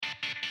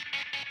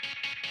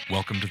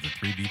Welcome to the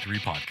 3v3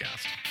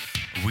 podcast,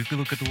 a weekly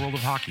look at the world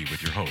of hockey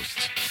with your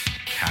hosts,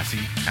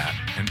 Cassie, Pat,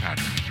 and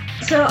Patrick.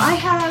 So I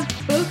have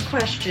both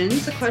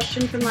questions, a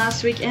question from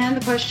last week and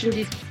the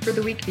question for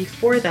the week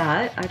before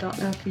that. I don't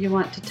know if you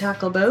want to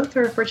tackle both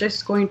or if we're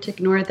just going to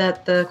ignore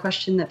that the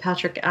question that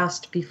Patrick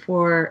asked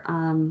before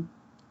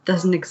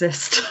doesn't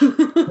exist.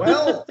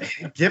 Well,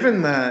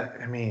 given that,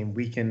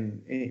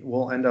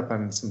 we'll end up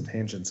on some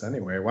tangents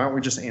anyway. Why don't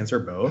we just answer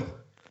both?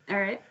 All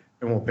right.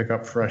 And we'll pick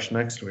up fresh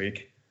next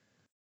week.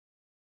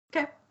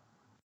 Okay.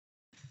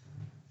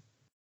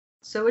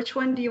 So which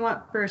one do you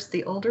want first,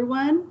 the older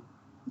one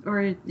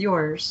or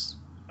yours?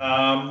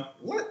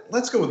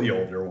 Let's go with the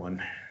older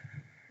one,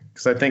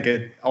 because I think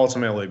it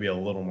ultimately be a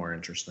little more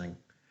interesting.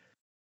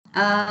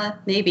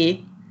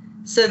 Maybe.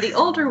 So the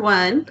older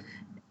one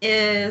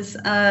is,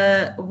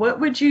 what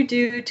would you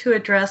do to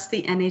address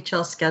the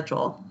NHL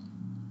schedule?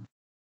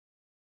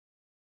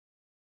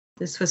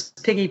 This was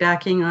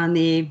piggybacking on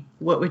the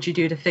what would you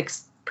do to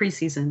fix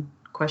preseason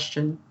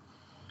question.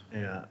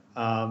 Yeah.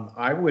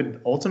 I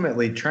would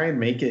ultimately try and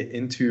make it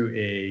into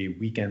a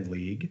weekend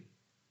league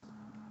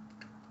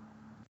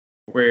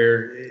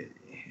where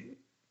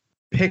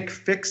pick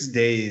fixed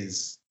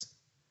days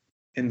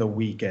in the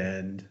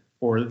weekend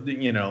or,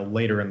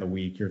 later in the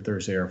week, your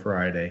Thursday or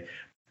Friday,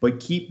 but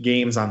keep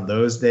games on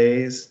those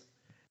days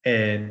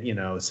and,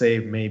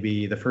 save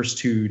maybe the first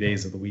 2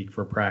 days of the week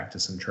for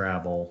practice and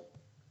travel,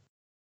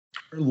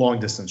 long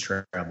distance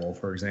travel,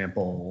 for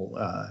example,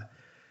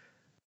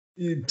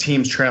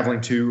 teams traveling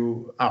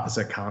to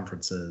opposite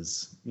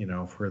conferences,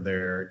 for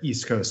their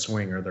East Coast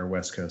swing or their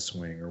West Coast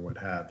swing or what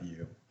have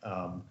you.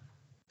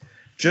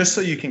 Just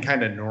so you can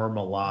kind of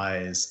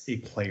normalize a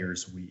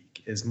player's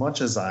week. As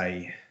much as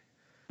I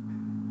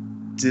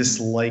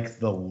dislike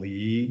the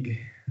league,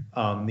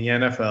 the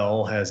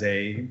NFL has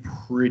a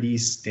pretty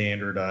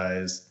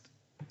standardized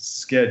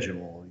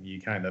schedule. You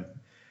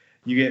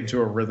get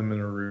into a rhythm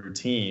and a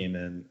routine,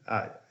 and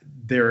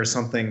there is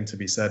something to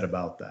be said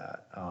about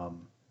that.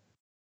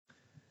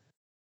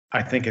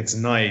 I think it's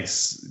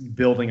nice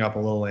building up a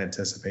little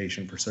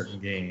anticipation for certain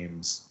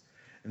games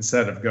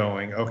instead of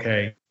going,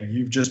 okay,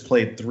 you've just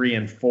played 3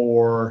 and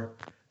 4,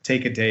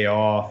 take a day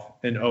off,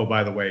 and oh,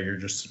 by the way, you're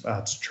just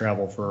about to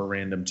travel for a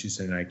random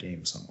Tuesday night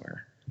game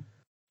somewhere.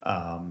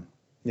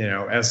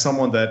 As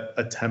someone that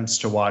attempts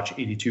to watch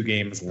 82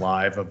 games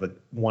live of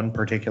one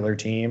particular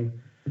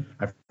team,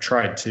 I've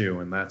tried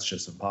to, and that's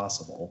just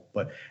impossible.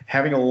 But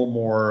having a little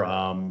more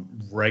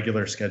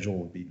regular schedule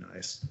would be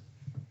nice.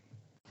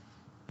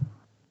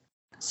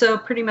 So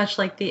pretty much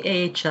like the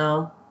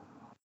AHL.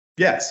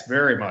 Yes,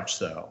 very much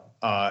so.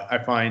 I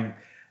find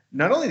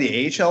not only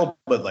the AHL,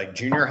 but like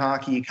junior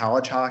hockey,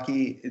 college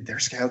hockey, their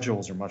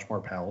schedules are much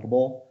more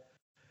palatable.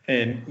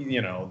 And,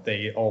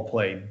 they all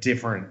play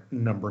different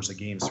numbers of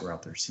games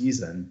throughout their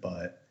season,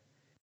 but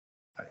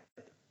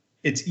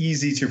it's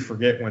easy to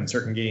forget when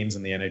certain games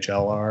in the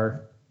NHL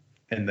are.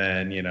 And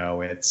then,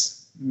 it's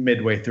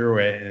midway through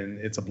it and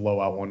it's a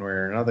blowout one way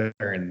or another,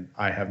 and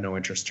I have no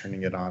interest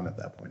turning it on at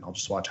that point. I'll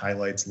just watch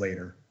highlights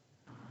later.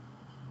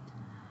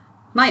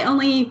 My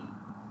only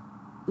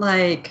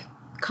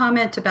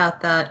comment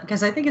about that,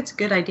 because I think it's a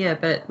good idea,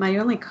 but my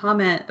only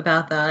comment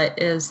about that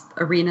is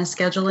arena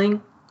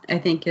scheduling, I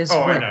think is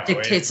what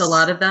dictates a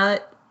lot of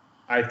that.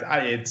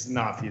 It's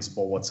not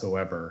feasible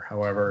whatsoever.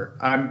 However,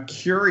 I'm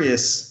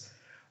curious,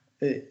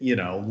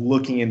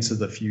 looking into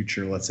the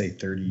future, let's say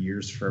 30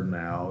 years from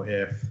now,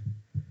 if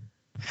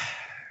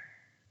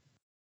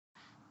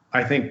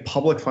I think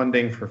public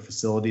funding for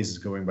facilities is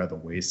going by the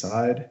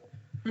wayside,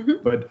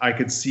 but I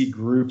could see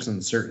groups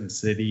in certain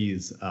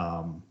cities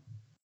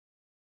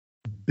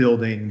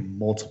building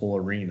multiple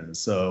arenas.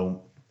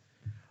 So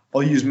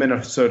I'll use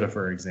Minnesota,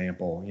 for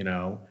example.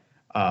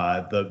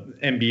 The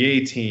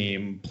NBA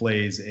team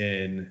plays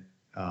in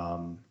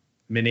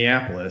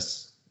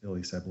Minneapolis, at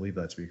least I believe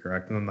that to be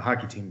correct, and then the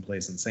hockey team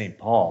plays in St.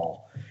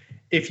 Paul.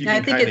 I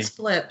think it's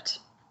flipped.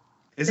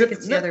 I think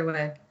it's the other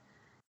way.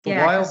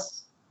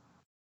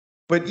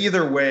 But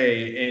either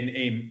way, in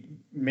a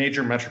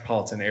major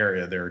metropolitan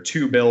area, there are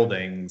 2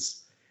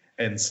 buildings,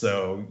 and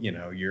so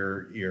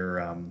your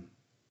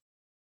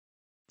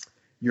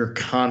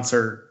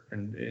concert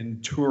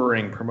and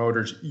touring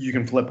promoters, you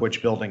can flip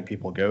which building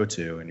people go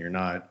to, and you're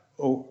not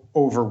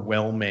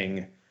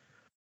overwhelming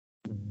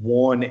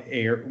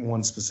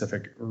one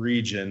specific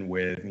region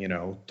with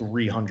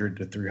 300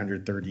 to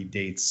 330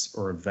 dates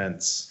or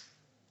events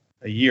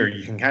a year.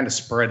 You can kind of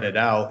spread it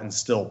out and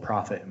still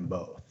profit in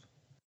both.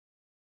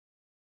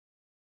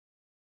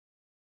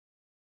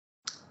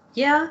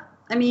 Yeah,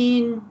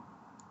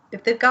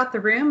 if they've got the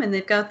room and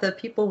they've got the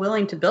people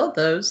willing to build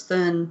those,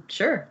 then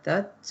sure,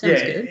 that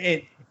sounds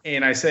good.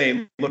 And I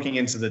say, looking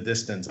into the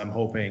distance, I'm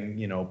hoping,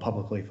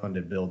 publicly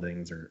funded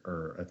buildings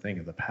are a thing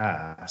of the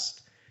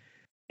past.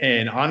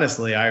 And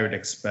honestly, I would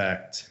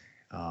expect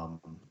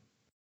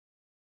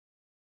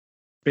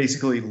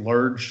basically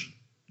large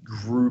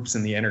groups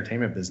in the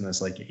entertainment business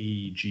like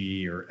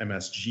AEG or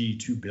MSG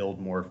to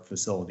build more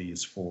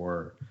facilities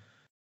for,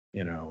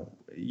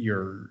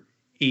 your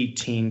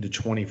 18 to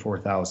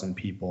 24,000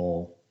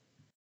 people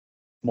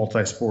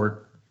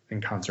multi-sport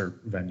and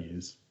concert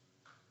venues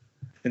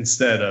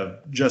instead of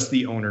just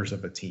the owners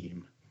of a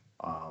team.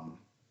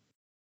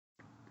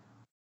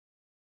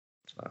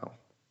 So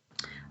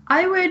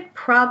I would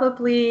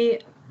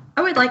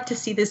like to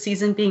see this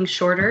season being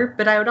shorter,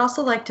 but I would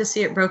also like to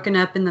see it broken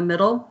up in the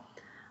middle.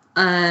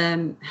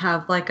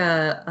 Have like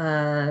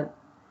a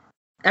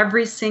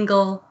every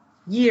single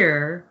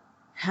year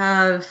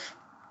have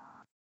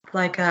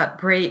like a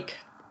break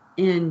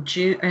in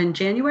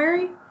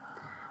January.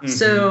 Mm-hmm.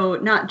 So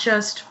not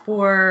just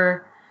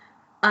for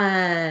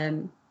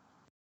the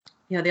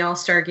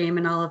All-Star game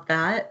and all of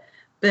that,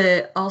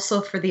 but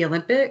also for the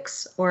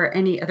Olympics or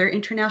any other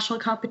international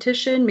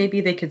competition.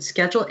 Maybe they could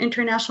schedule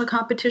international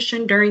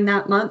competition during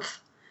that month.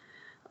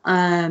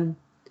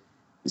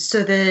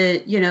 So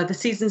that, the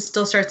season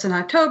still starts in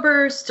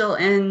October, still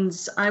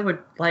ends. I would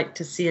like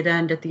to see it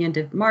end at the end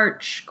of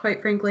March,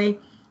 quite frankly.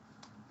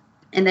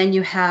 And then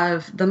you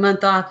have the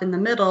month off in the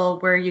middle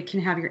where you can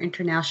have your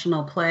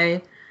international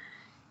play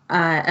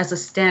as a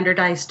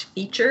standardized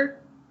feature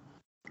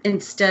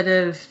instead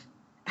of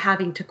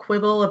having to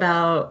quibble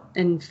about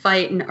and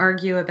fight and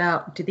argue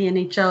about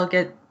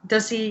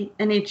does the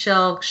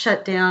NHL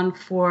shut down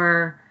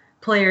for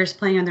players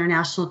playing on their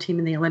national team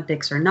in the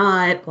Olympics or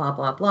not, blah,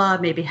 blah, blah.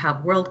 Maybe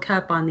have World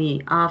Cup on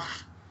the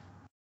off,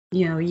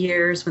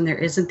 years when there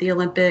isn't the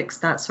Olympics,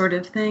 that sort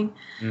of thing.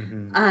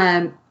 Mm-hmm.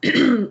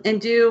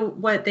 And do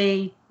what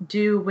they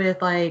do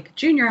with like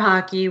junior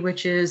hockey,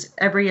 which is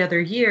every other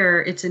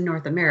year it's in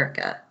North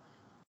America.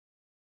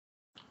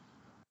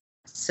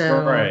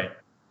 So right.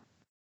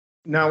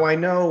 Now I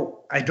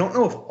don't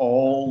know if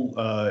all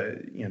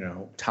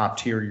top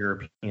tier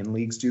European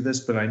leagues do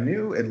this, but I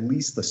knew at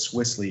least the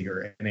Swiss League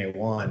or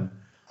NA1,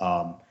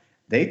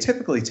 they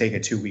typically take a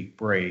 2-week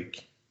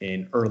break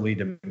in early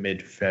to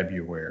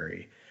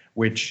mid-February,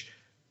 which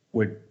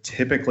would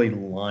typically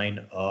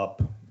line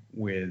up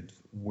with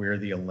where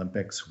the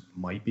Olympics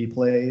might be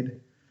played.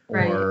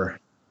 Right. Or,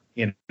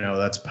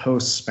 that's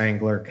post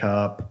Spangler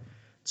Cup,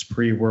 it's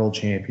pre-World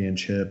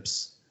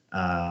Championships.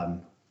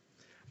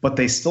 But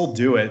they still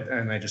do it,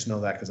 and I just know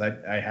that because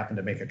I happened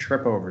to make a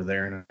trip over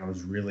there, and I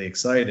was really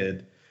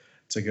excited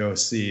to go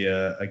see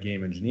a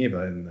game in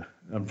Geneva. And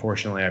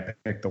unfortunately, I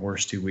picked the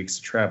worst 2 weeks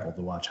to travel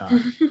to watch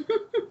hockey.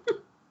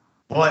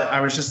 But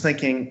I was just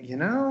thinking,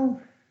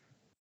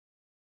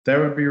 that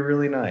would be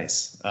really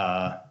nice.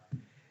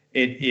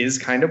 It is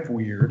kind of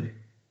weird,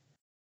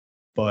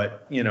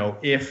 but,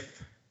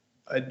 if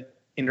an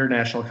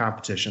international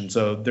competition,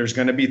 so there's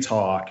going to be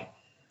talk.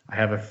 I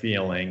have a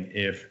feeling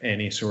if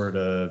any sort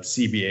of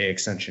CBA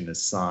extension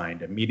is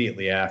signed,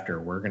 immediately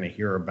after, we're going to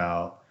hear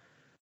about,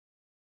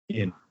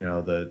 the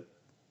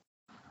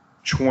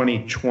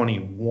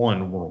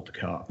 2021 World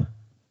Cup.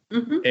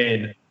 Mm-hmm.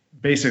 And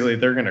basically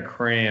they're going to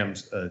cram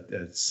a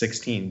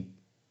 6-team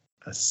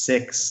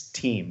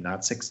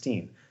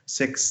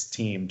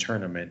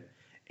tournament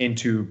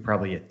into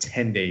probably a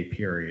 10-day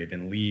period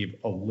and leave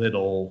a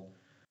little,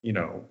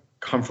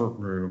 comfort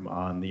room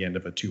on the end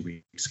of a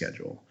 2-week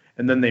schedule.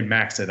 And then they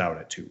max it out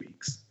at 2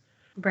 weeks.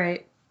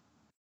 Right.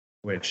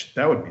 Which,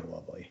 that would be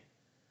lovely.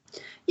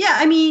 Yeah,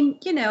 I mean,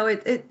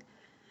 it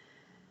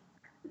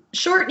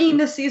shortening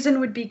the season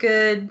would be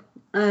good.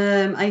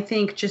 I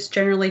think just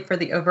generally for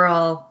the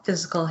overall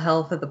physical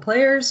health of the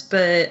players,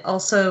 but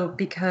also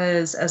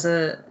because as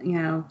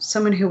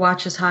someone who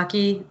watches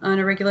hockey on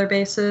a regular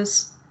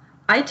basis,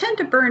 I tend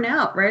to burn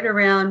out right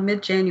around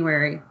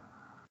mid-January.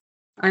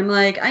 I'm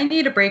like, I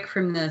need a break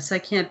from this. I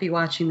can't be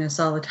watching this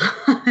all the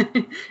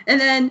time.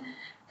 and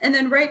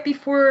then right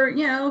before,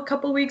 a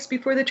couple weeks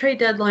before the trade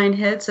deadline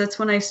hits, that's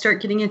when I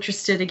start getting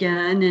interested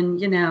again.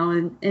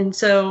 And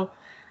so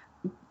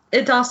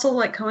it also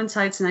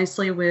coincides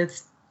nicely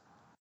with,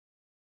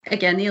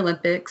 again, the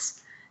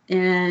Olympics.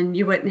 And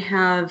you wouldn't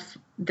have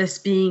this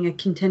being a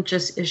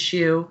contentious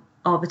issue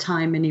all the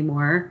time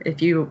anymore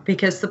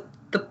because the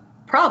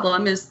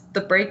problem is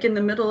the break in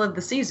the middle of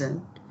the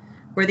season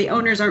where the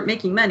owners aren't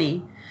making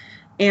money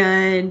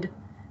and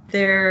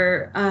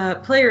their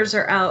players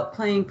are out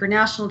playing for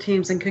national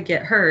teams and could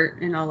get hurt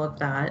and all of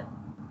that.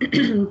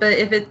 But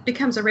if it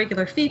becomes a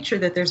regular feature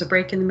that there's a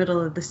break in the middle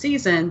of the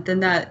season, then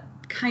that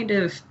kind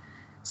of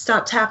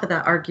stops half of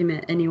that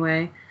argument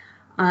anyway.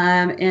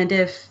 And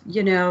if,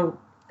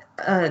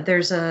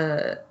 there's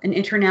an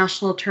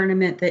international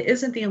tournament that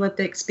isn't the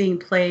Olympics being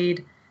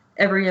played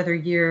every other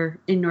year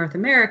in North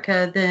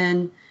America,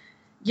 then,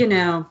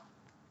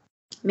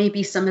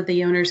 maybe some of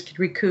the owners could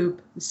recoup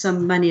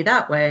some money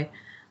that way.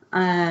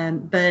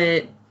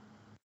 But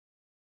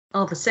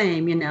all the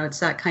same, it's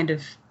that kind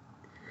of,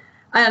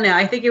 I don't know.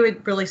 I think it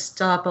would really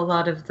stop a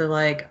lot of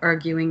the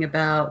arguing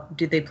about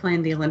do they play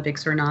in the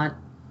Olympics or not.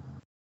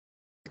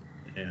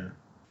 Yeah.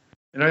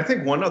 And I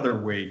think one other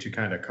way to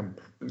kind of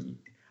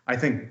I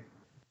think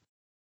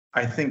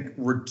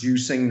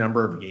reducing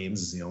number of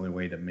games is the only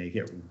way to make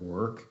it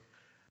work.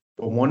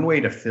 But one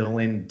way to fill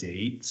in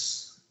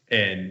dates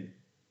and,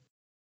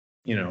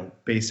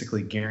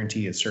 basically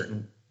guarantee a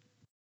certain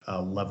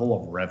level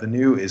of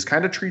revenue is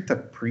kind of treat the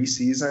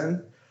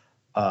preseason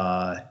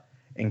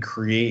and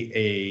create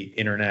a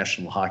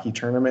international hockey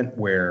tournament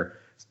where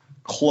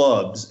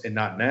clubs and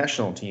not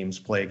national teams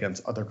play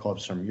against other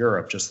clubs from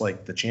Europe, just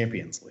like the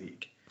Champions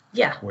League.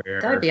 Yeah,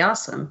 that would be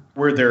awesome.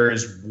 Where there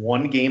is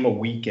one game a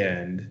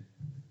weekend,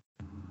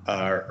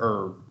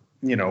 or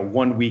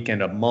 1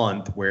 weekend a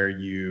month where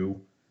you're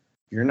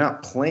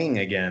not playing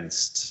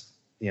against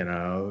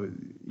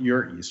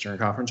your Eastern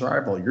Conference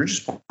rival. You're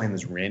just playing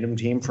this random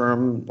team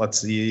from,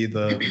 let's see,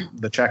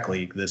 the Czech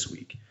League this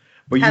week,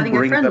 but you Having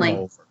bring a friendly. them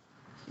over.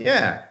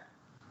 Yeah,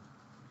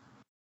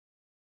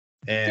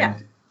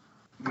 and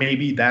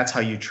maybe that's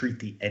how you treat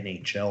the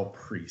NHL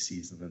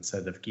preseason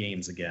instead of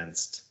games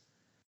against,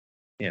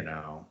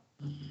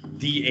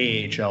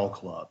 the AHL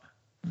club.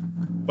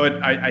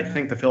 But I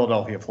think the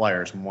Philadelphia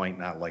Flyers might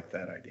not like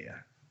that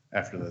idea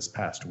after this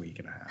past week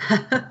and a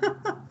half.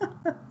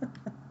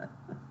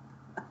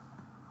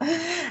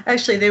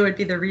 Actually, they would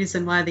be the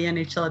reason why the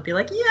NHL would be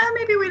like, yeah,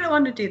 maybe we don't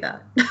want to do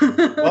that.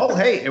 Well,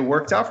 hey, it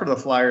worked out for the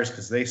Flyers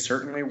because they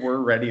certainly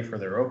were ready for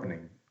their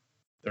opener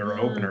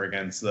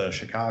against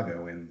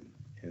Chicago in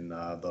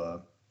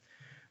the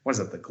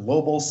the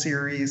Global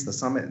Series, the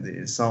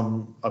Summit,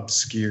 some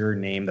obscure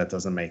name that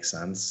doesn't make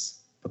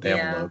sense, but they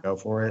have a logo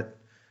for it.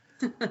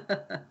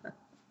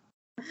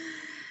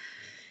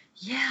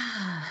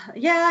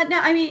 Yeah. No,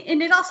 I mean,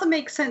 and it also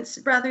makes sense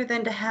rather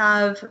than to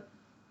have,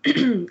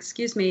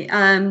 excuse me,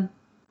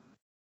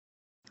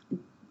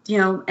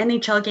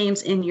 NHL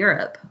games in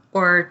Europe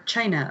or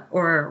China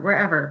or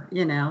wherever,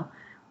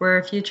 where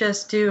if you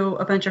just do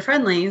a bunch of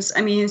friendlies,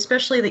 I mean,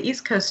 especially the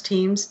East Coast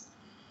teams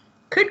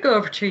could go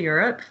over to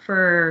Europe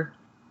for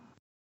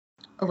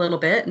a little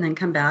bit and then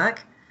come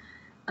back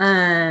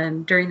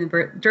during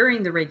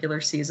the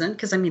regular season,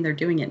 because I mean they're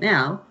doing it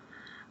now,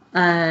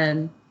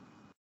 and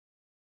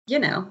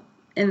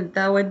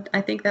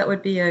I think that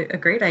would be a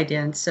great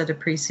idea instead of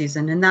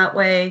preseason, and that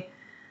way,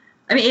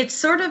 I mean, it's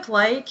sort of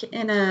like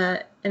in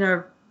a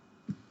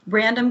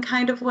random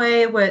kind of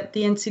way what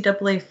the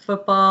NCAA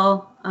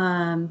football,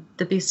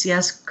 the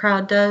BCS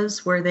crowd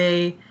does, where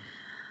they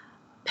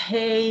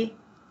pay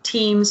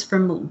teams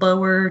from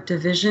lower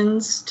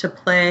divisions to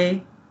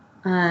play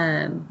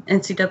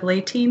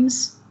NCAA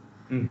teams,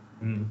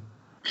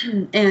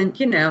 and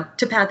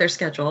to pad their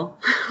schedule.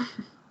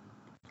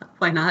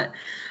 Why not?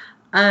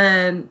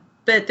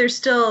 But there's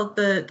still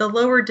the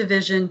lower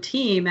division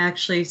team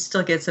actually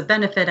still gets a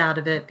benefit out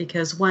of it,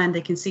 because one,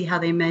 they can see how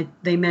they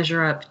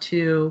measure up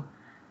to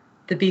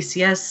the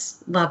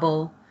BCS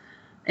level,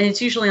 and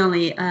it's usually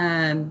only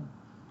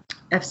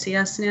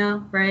FCS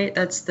now, right?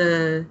 That's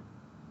the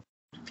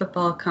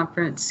Football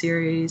Conference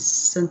Series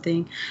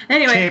something.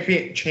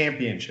 Anyway,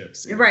 championship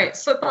series. Right,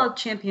 Football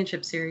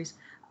Championship Series,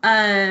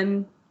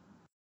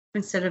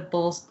 instead of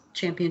Bowl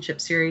Championship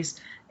Series,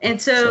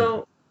 and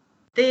so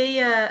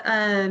they,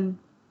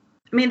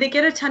 they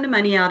get a ton of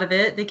money out of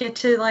it. They get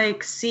to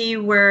see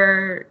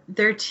where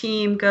their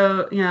team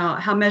go,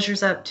 how it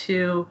measures up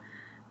to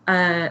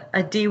a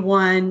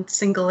D1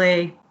 single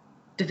A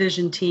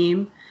division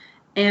team,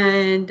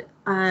 and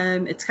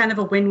it's kind of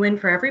a win-win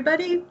for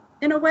everybody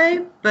in a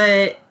way.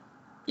 But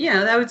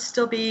that would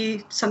still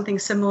be something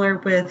similar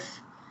with,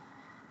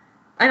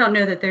 I don't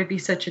know that there'd be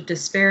such a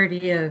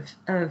disparity of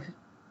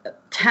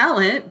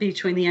talent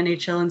between the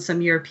NHL and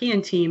some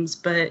European teams,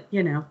 but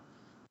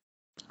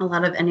a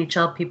lot of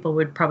NHL people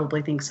would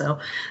probably think so.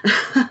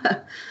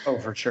 Oh,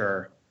 for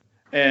sure.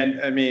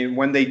 And I mean,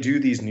 when they do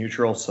these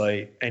neutral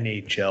site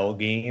NHL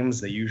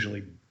games, the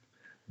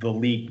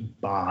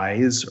league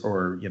buys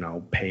or,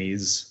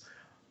 pays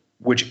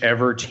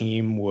whichever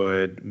team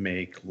would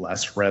make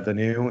less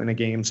revenue in a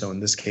game. So in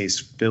this case,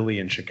 Philly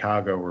and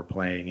Chicago were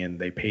playing, and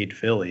they paid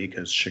Philly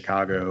because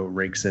Chicago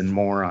rakes in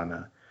more on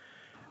a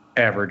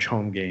average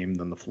home game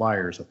than the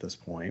Flyers at this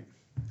point.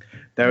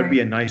 That would be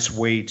a nice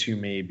way to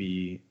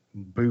maybe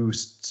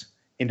boost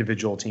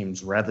individual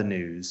teams'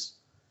 revenues,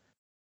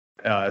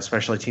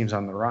 especially teams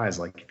on the rise.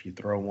 Like if you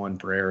throw one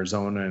for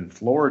Arizona and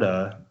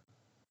Florida,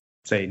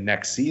 say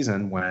next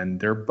season, when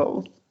they're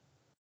both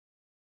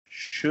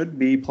should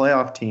be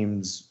playoff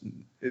teams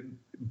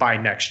by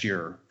next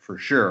year for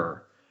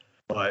sure.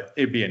 But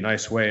it'd be a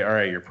nice way. All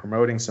right, you're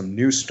promoting some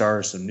new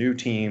stars, some new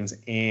teams,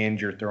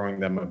 and you're throwing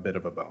them a bit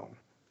of a bone.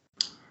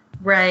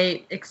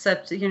 Right,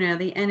 except, the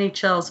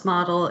NHL's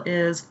model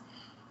is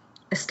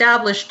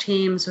established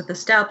teams with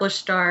established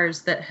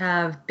stars that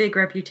have big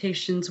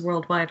reputations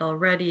worldwide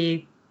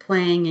already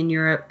playing in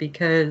Europe,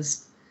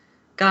 because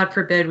God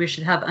forbid we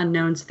should have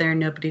unknowns there.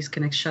 Nobody's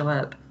going to show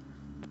up.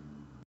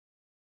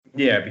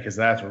 Yeah, because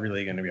that's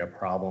really going to be a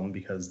problem,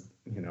 because,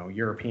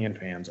 European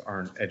fans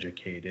aren't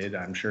educated.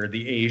 I'm sure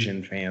the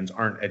Asian fans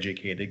aren't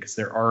educated because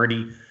they're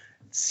already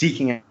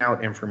seeking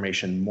out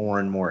information more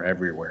and more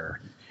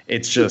everywhere.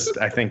 It's just,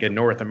 I think in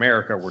North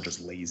America, we're just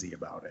lazy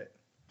about it.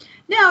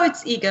 No,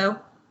 it's ego.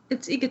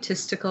 It's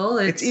egotistical.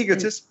 It's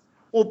egotistical.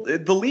 Well,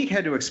 the league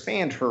had to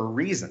expand for a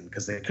reason,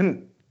 because they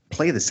couldn't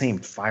play the same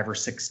 5 or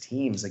 6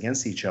 teams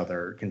against each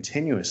other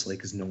continuously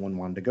because no one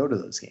wanted to go to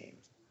those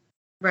games.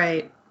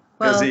 Right.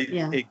 Because Well,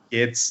 yeah. it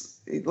gets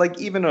like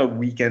even a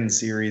weekend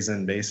series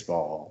in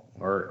baseball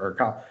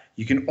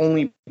you can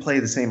only play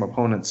the same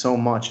opponent so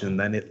much and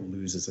then it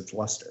loses its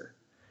luster.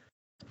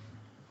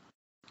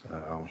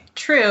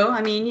 True.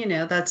 I mean,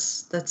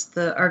 that's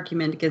the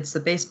argument against the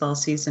baseball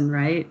season,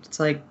 right? It's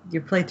like you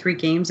play 3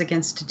 games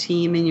against a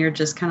team and you're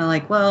just kind of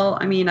like, well,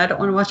 I mean, I don't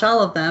want to watch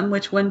all of them.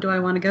 Which one do I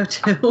want to go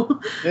to?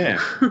 Yeah.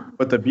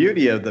 But the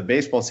beauty of the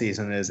baseball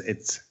season is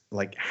it's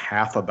like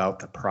half about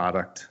the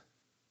product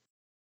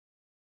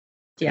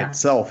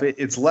itself.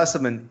 It's less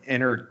of an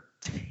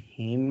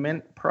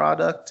entertainment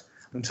product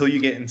until you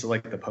get into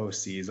like the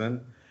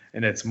postseason,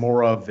 and it's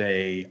more of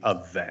a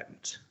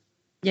event.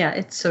 Yeah,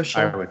 it's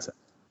social. I would say.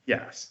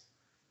 Yes.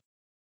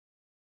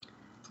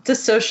 It's a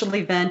social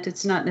event.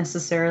 It's not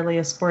necessarily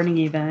a sporting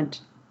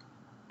event.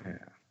 Yeah.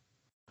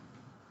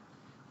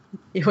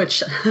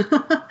 Which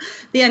the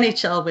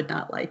NHL would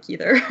not like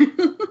either.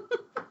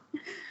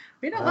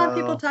 We don't want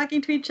people talking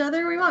to each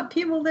other. We want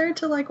people there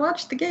to like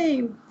watch the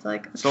game. It's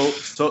like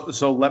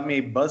so let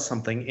me buzz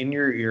something in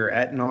your ear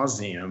ad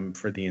nauseum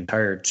for the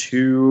entire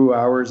 2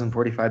 hours and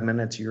 45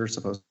 minutes you're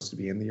supposed to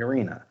be in the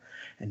arena,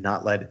 and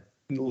not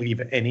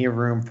leave any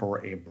room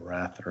for a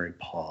breath or a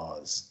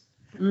pause.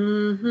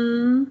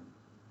 Mm-hmm.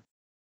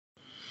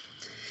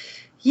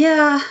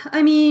 Yeah,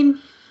 I mean,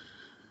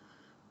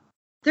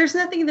 there's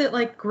nothing that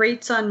like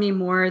grates on me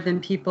more than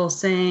people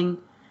saying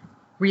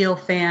real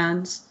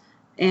fans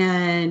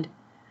and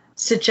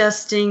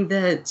suggesting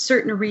that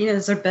certain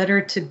arenas are better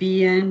to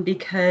be in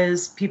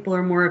because people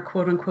are more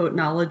quote unquote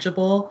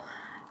knowledgeable.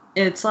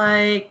 It's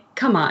like,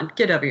 come on,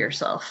 get over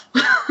yourself.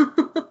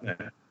 Yeah.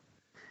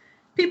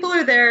 People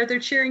are there, they're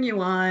cheering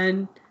you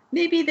on.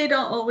 Maybe they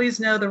don't always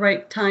know the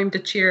right time to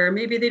cheer.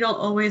 Maybe they don't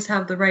always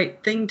have the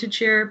right thing to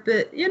cheer,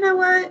 but you know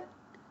what?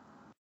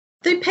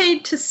 They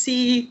paid to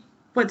see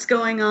what's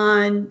going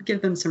on.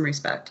 Give them some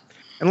respect.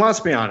 And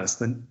let's be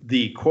honest,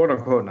 the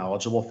quote-unquote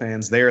knowledgeable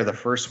fans, they are the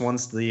first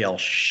ones to yell,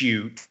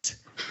 shoot,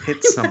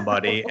 hit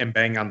somebody, and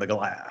bang on the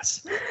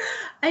glass.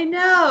 I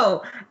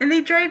know. And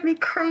they drive me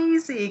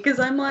crazy because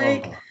I'm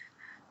like,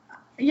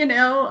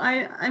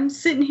 I'm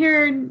sitting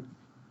here and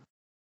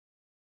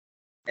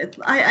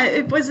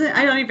it wasn't,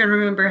 I don't even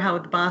remember how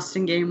the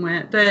Boston game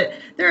went, but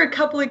there are a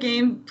couple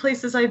of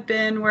places I've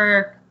been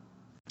where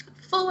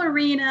full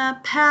arena,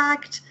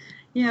 packed,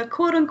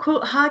 quote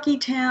unquote hockey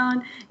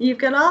town. You've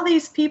got all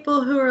these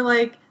people who are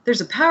like,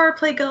 there's a power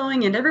play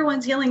going and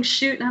everyone's yelling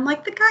shoot. And I'm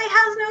like, the guy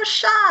has no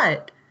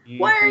shot. Mm-hmm.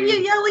 Why are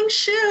you yelling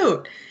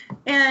shoot?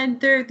 And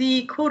they're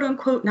the quote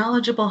unquote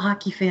knowledgeable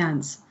hockey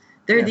fans.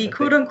 They're the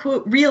quote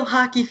unquote real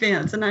hockey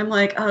fans. And I'm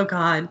like, oh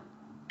God,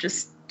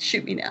 just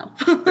shoot me now.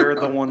 They're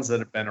the ones that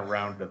have been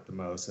around it the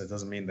most. It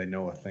doesn't mean they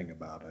know a thing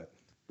about it.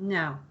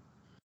 No.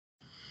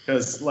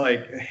 Because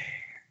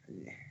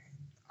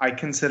I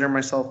consider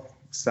myself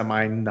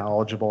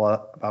semi-knowledgeable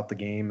about the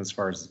game as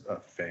far as a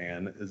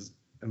fan is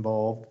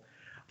involved.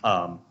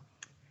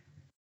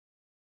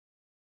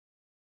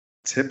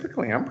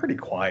 Typically, I'm pretty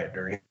quiet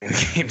during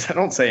the games. I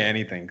don't say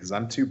anything because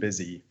I'm too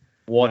busy,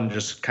 one,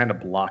 just kind of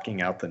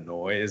blocking out the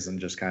noise and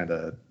just kind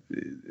of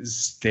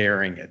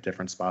staring at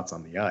different spots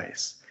on the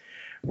ice.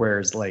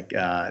 Whereas,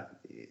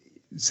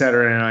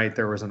 Saturday night,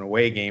 there was an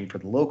away game for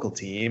the local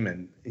team,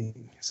 and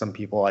some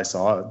people I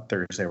saw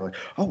Thursday were like,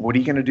 "Oh, what are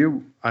you going to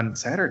do on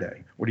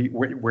Saturday?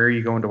 Where are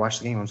you going to watch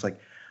the game?" I was like,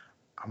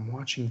 "I'm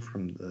watching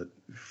from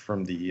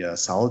the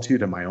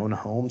solitude of my own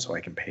home, so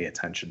I can pay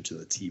attention to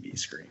the TV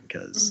screen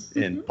because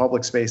in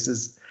public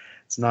spaces,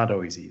 it's not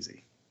always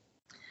easy."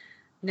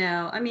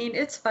 No, I mean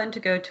it's fun to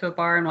go to a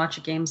bar and watch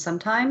a game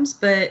sometimes,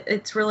 but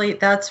that's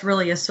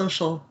really a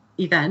social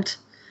event.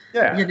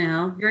 Yeah.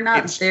 You're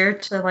not there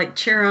to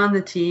cheer on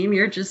the team.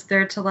 You're just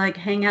there to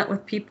hang out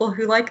with people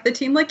who like the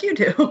team like you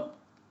do.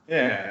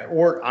 Yeah.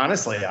 Or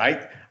honestly,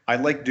 I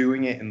like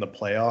doing it in the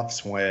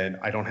playoffs when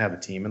I don't have a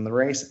team in the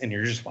race and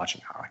you're just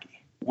watching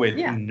hockey with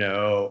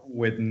no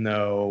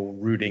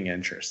rooting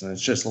interest. And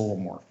it's just a little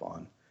more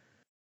fun.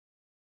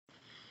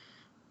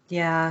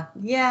 Yeah.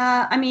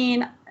 Yeah. I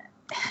mean,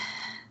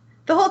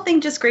 the whole thing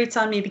just grates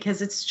on me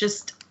because it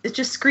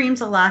just screams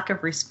a lack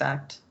of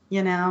respect,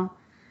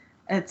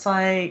 It's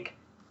like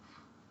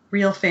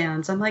real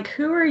fans. I'm like,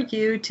 who are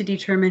you to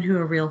determine who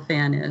a real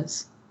fan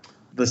is?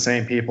 The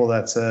same people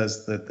that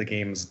says that the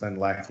game's been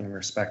lacking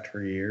respect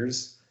for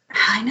years.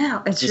 I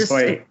know. It's just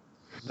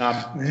not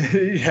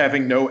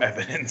having no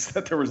evidence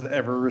that there was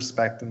ever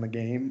respect in the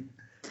game.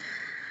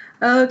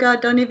 Oh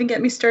God, don't even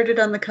get me started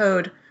on the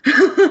code.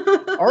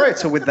 All right.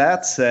 So with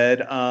that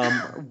said,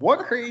 what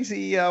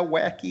crazy,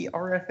 wacky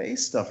RFA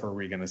stuff are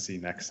we going to see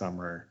next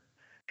summer?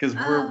 Because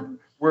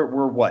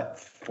we're what,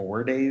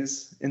 4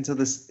 days into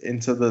the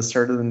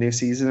start of the new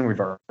season.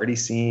 We've already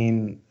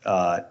seen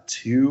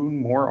 2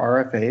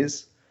 more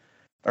RFAs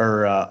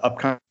or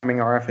upcoming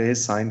RFAs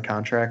signed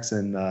contracts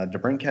in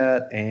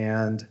DeBrincat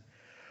and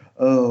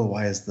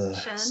why is the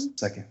Shen?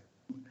 Second?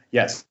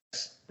 Yes,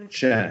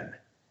 Shen.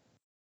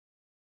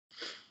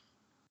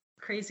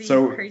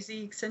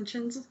 Crazy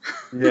extensions.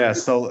 Yeah.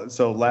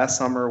 So last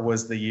summer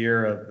was the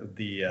year of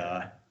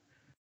the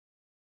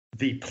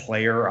the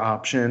player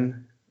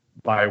option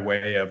by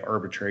way of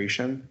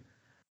arbitration.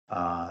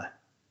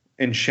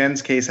 In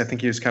Schen's case, I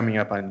think he was coming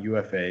up on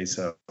UFA,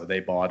 so they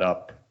bought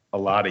up a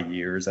lot of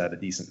years at a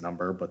decent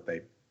number, but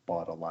they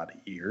bought a lot of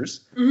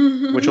years,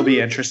 which will be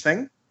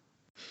interesting.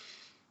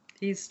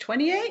 He's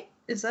 28?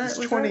 Is that?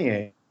 He's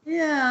 28.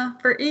 Yeah,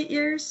 for 8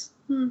 years.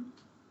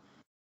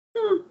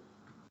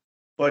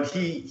 But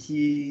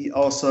he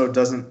also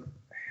doesn't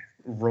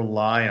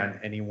rely on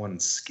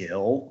anyone's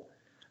skill.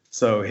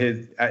 So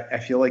I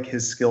feel like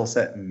his skill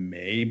set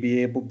may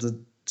be able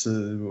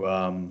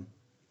to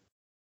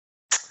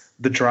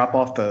the drop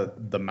off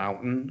the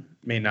mountain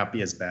may not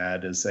be as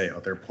bad as, say,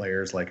 other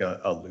players like a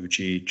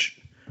Lucic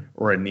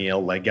or a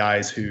Neal, like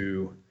guys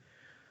who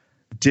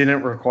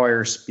didn't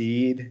require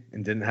speed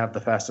and didn't have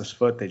the fastest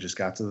foot. They just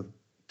got to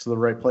the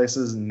right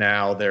places.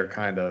 Now they're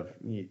kind of,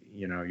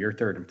 you're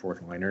third and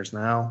fourth liners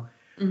now.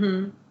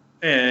 Mm-hmm.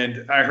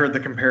 And I heard the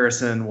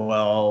comparison,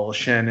 well,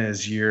 Schenn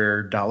is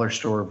your dollar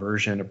store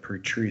version of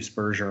Patrice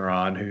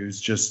Bergeron, who's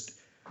just...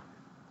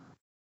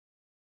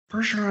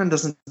 Bergeron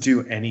doesn't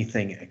do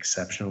anything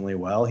exceptionally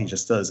well. He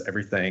just does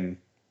everything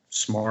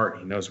smart.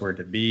 He knows where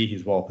to be.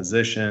 He's well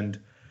positioned.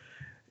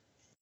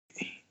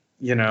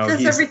 He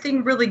does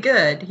everything really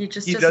good. He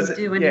just doesn't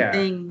do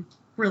anything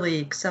really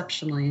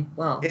exceptionally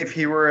well. If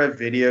he were a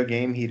video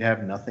game, he'd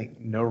have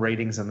no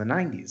ratings in the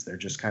 90s. They're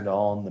just kind of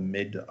all in the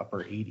mid to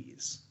upper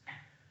 80s.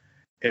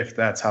 If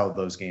that's how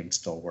those games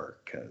still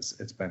work, because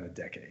it's been a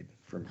decade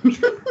for me.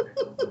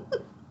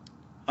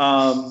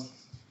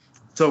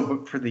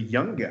 But for the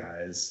young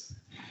guys,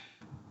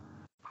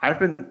 I've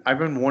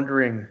been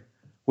wondering,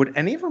 would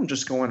any of them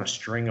just go on a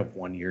string of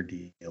 1-year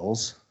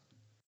deals?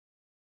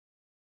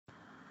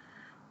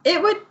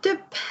 It would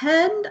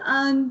depend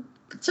on.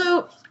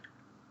 So,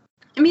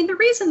 the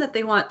reason that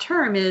they want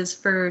term is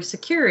for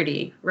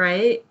security,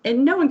 right?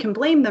 And no one can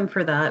blame them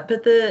for that.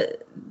 But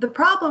the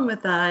problem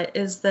with that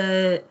is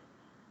that,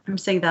 I'm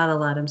saying that a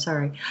lot, I'm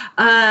sorry,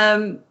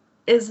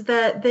 is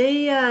that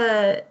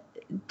they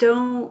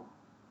don't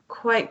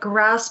quite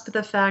grasp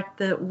the fact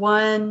that,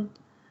 one,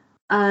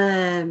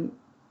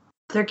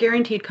 they're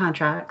guaranteed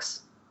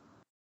contracts,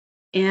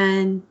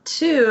 and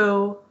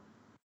two,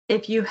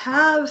 if you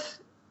have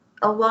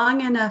a long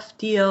enough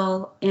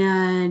deal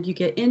and you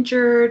get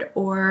injured,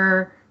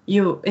 or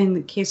you, in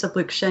the case of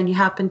Luke Schenn, you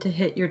happen to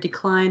hit your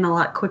decline a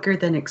lot quicker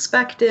than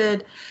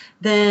expected,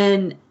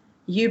 then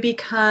you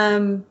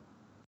become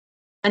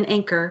an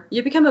anchor.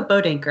 You become a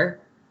boat anchor,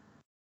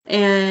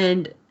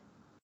 and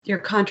your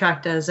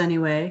contract does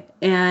anyway.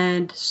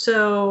 And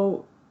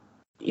so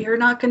you're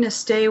not going to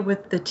stay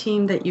with the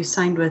team that you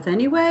signed with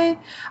anyway.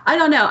 I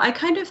don't know. I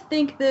kind of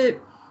think that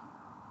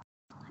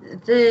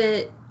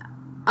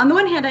on the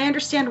one hand, I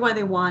understand why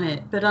they want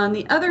it, but on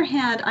the other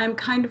hand, I'm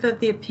kind of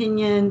the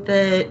opinion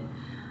that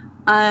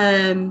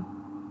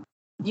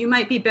you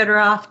might be better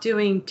off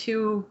doing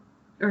 2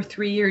 or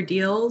 3 year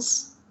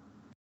deals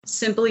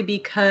simply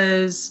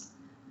because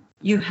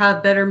you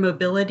have better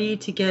mobility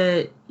to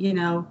get,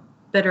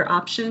 better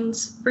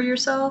options for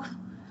yourself.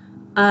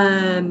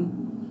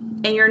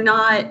 And you're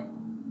not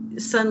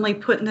suddenly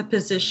put in the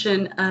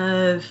position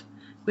of,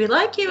 we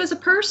like you as a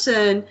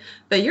person,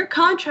 but your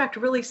contract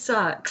really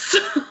sucks.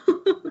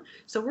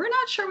 So we're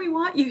not sure we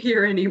want you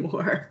here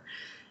anymore.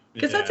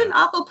 Because that's an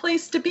awful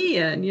place to be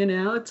in,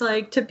 It's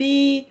like to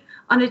be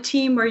on a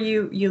team where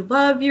you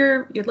love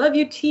your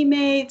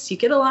teammates, you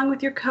get along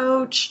with your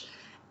coach,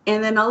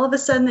 and then all of a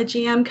sudden the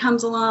GM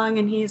comes along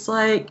and he's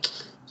like,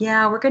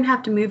 yeah, we're going to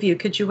have to move you.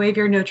 Could you waive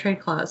your no trade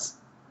clause?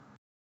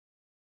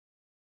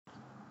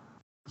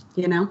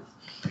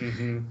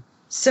 Mm-hmm.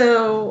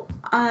 So,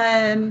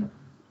 I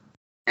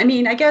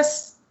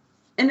guess,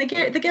 and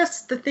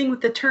the thing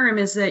with the term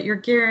is that you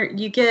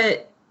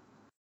get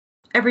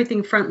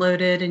everything front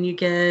loaded and you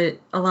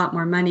get a lot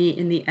more money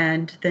in the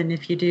end than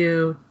if you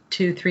do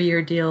 2-3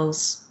 year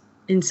deals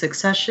in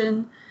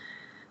succession.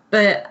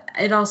 But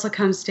it also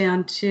comes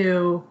down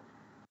to,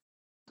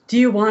 do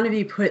you want to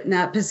be put in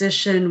that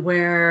position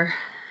where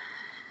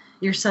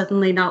you're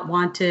suddenly not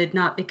wanted,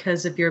 not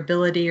because of your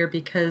ability or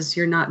because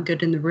you're not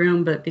good in the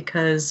room, but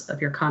because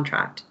of your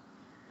contract?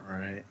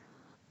 Right.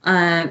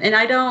 And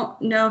I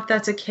don't know if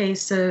that's a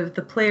case of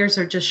the players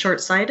are just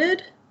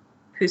short-sighted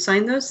who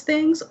sign those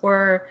things,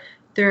 or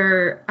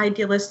they're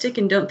idealistic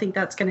and don't think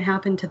that's going to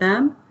happen to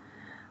them,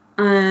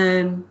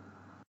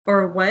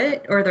 or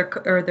what, or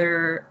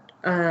they're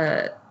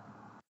I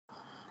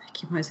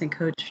keep on saying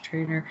coach,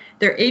 trainer,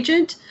 their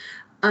agent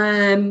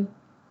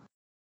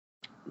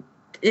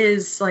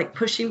is like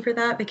pushing for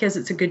that because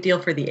it's a good deal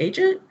for the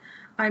agent.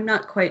 I'm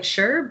not quite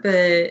sure,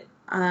 but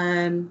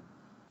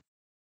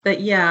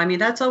yeah,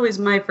 that's always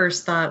my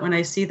first thought when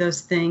I see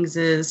those things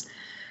is,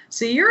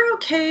 so you're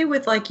okay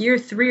with like year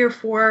 3 or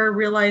 4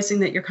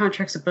 realizing that your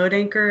contract's a boat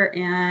anchor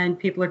and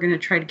people are going to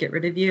try to get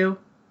rid of you?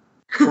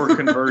 Or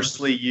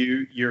conversely,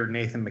 you're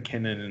Nathan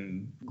McKinnon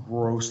and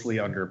grossly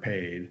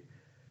underpaid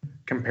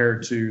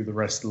compared to the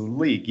rest of the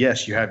league.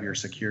 Yes, you have your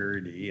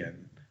security,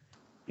 and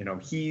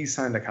he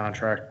signed a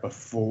contract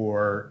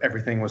before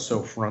everything was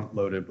so front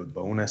loaded with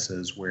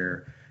bonuses,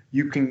 where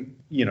you can,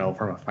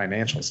 from a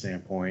financial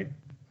standpoint,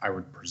 I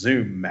would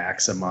presume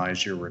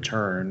maximize your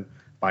return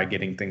by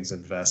getting things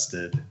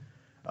invested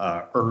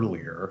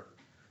earlier.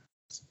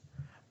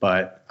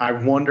 But I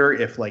wonder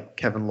if like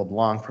Kevin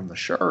LeBlanc from the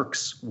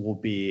Sharks will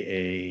be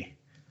a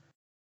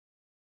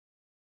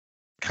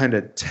kind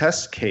of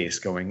test case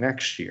going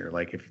next year.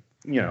 Like if,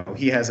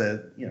 he has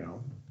a,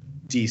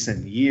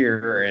 decent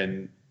year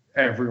and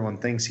everyone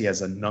thinks he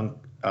has a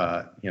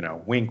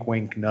wink,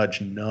 wink,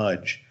 nudge,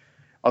 nudge,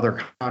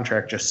 other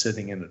contract just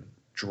sitting in a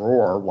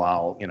drawer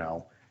while,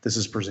 this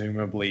is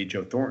presumably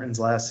Joe Thornton's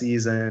last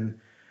season.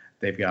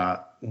 They've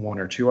got one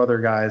or two other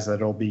guys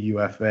that'll be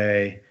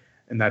UFA,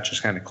 and that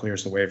just kind of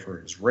clears the way for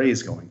his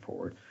raise going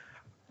forward.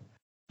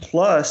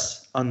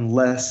 Plus,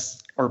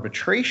 unless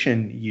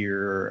arbitration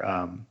year,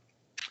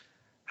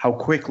 how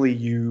quickly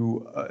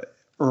you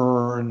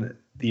earn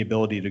the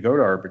ability to go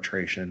to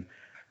arbitration,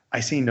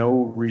 I see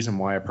no reason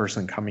why a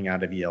person coming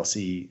out of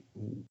ELC,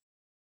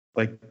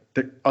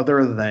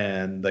 other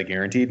than the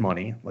guaranteed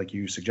money, like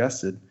you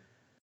suggested,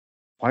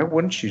 why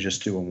wouldn't you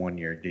just do a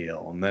 1-year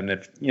deal? And then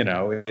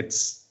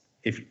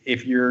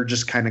if you're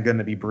just kind of going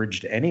to be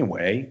bridged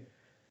anyway,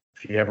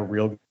 if you have a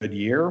real good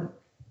year,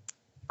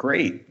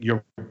 great.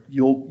 You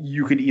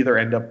could either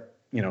end up,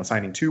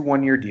 signing 2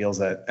 1-year deals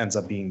that ends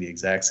up being the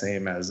exact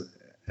same as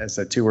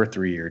a 2 or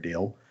 3 year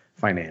deal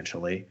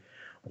financially,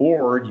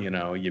 or,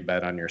 you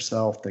bet on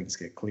yourself, things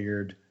get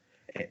cleared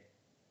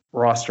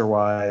roster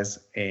wise,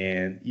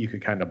 and you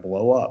could kind of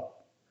blow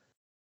up.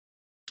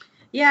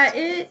 Yeah,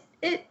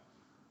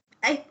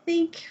 I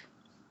think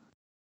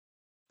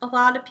a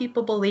lot of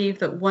people believe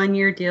that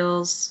 1-year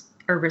deals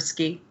are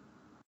risky,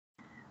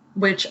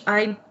 which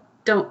I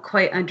don't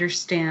quite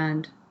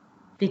understand,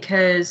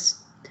 because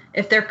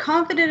if they're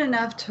confident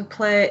enough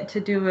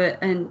to do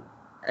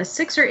a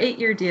 6 or 8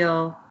 year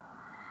deal,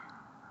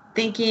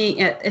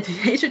 thinking at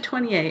the age of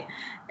 28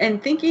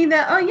 and thinking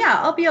that, oh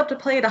yeah, I'll be able to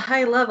play at a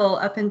high level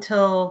up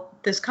until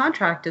this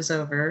contract is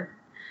over,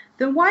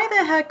 then why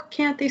the heck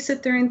can't they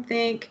sit there and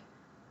think,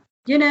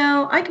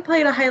 I could play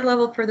at a high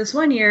level for this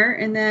 1 year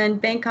and then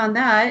bank on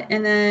that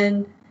and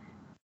then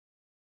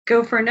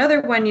go for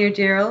another 1-year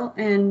deal,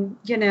 and,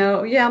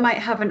 I might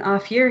have an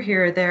off year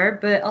here or there,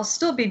 but I'll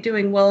still be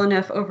doing well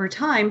enough over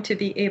time to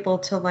be able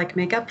to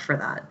make up for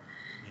that.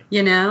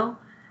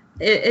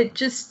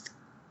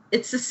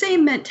 It's the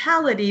same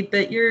mentality,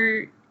 but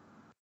you're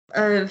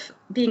of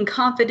being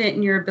confident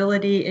in your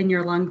ability and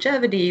your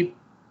longevity,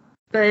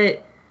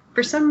 but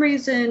for some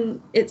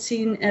reason it's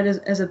seen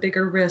as a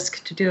bigger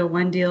risk to do a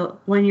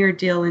 1-year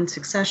deal in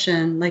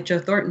succession like Joe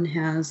Thornton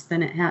has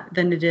than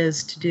it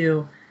is to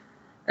do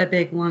a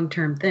big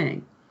long-term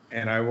thing.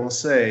 And I will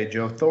say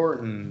Joe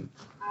Thornton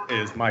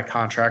is my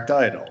contract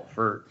idol.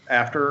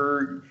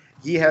 After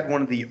he had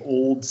one of the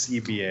old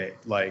CBA,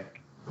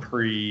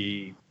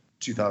 pre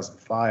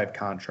 2005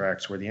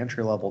 contracts where the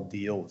entry-level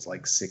deal was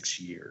 6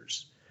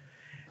 years,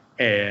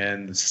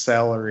 and the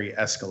salary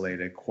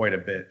escalated quite a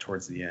bit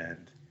towards the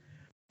end.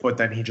 But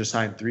then he just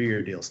signed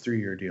 3-year deals,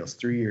 3-year deals,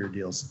 3-year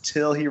deals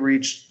till he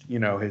reached,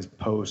 his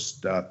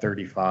post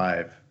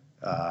 35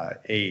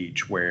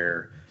 age,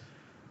 where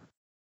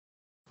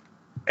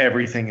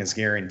everything is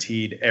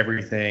guaranteed,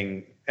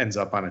 everything ends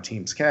up on a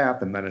team's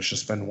cap, and then it's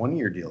just been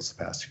 1-year deals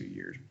the past few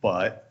years.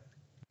 But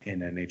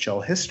in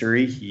NHL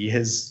history, he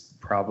has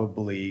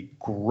probably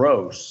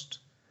grossed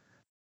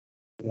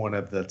one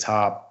of the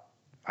top,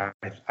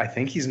 I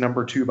think he's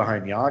number 2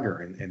 behind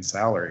Jágr in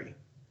salary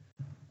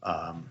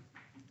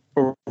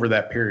over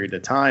that period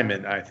of time.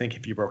 And I think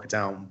if you broke it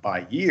down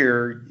by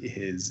year,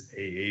 his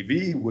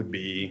AAV would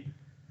be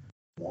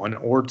 1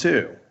 or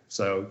 2.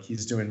 So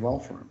he's doing well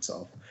for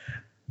himself.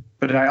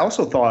 But I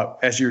also thought,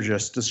 as you're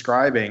just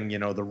describing,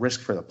 the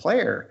risk for the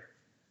player,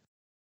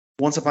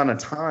 once upon a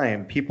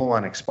time, people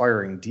on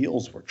expiring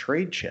deals were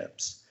trade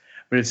chips.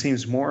 But it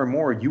seems more and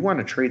more you want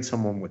to trade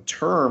someone with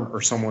term or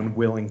someone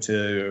willing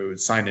to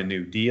sign a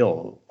new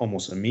deal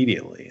almost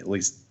immediately. At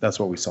least that's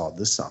what we saw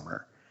this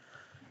summer.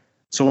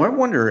 So I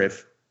wonder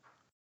if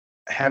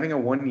having a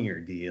 1-year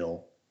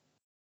deal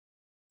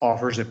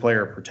offers a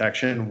player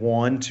protection,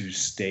 one, to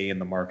stay in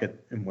the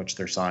market in which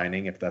they're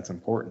signing, if that's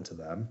important to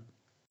them.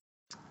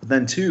 But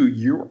then 2,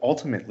 you're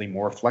ultimately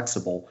more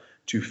flexible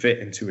to fit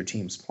into a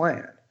team's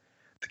plan.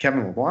 The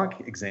Kevin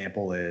LeBlanc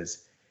example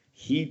is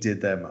he did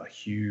them a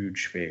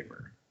huge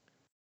favor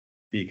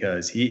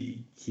because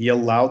he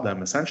allowed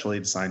them essentially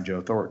to sign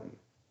Joe Thornton.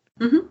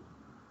 Mm-hmm.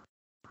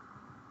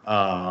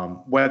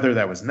 Whether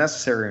that was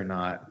necessary or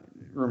not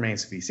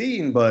remains to be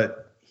seen,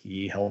 but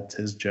he helped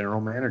his general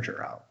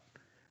manager out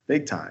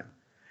big time.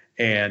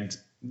 And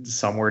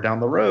somewhere down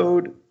the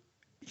road,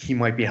 he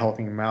might be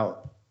helping him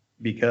out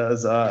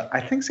because I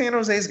think San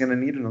Jose is going to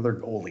need another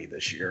goalie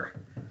this year.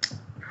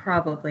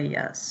 Probably,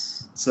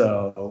 yes.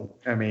 So,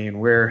 I mean,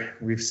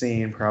 we've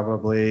seen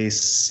probably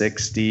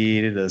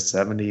 60 to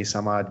 70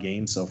 some odd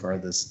games so far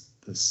this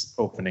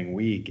opening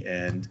week,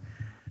 and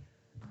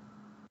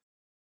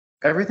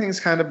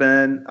everything's kind of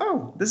been,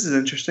 oh, this is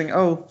interesting.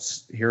 Oh,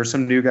 here are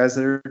some new guys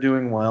that are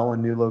doing well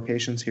in new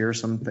locations. Here are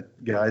some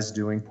guys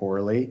doing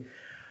poorly.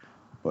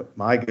 But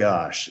my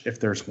gosh, if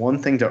there's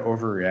one thing to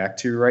overreact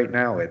to right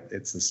now,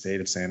 it's the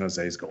state of San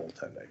Jose's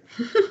goaltending.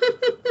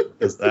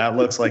 Because that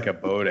looks like a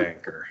boat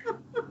anchor.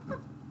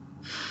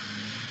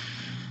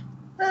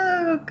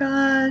 Oh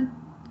God.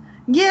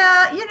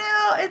 Yeah,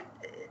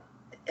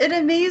 it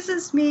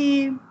amazes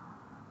me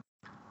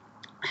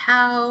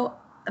how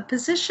a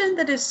position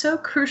that is so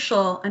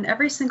crucial on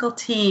every single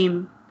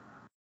team,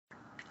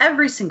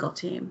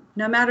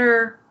 no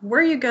matter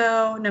where you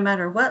go, no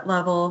matter what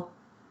level,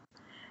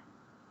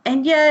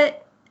 and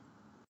yet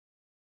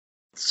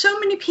so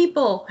many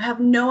people have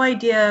no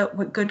idea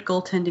what good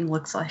goaltending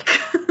looks like.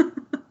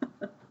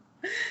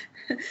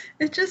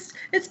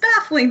 It's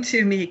baffling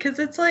to me because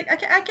it's like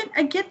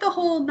I get the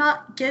whole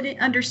not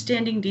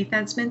understanding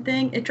defenseman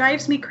thing. It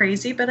drives me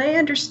crazy, but I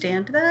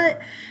understand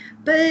that.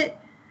 But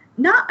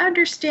not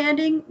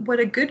understanding what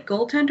a good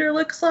goaltender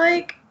looks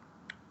like,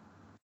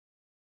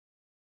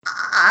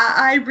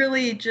 I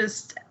really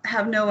just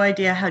have no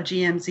idea how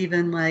GMs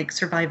even like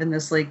survive in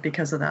this league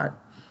because of that.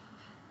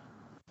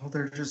 Well,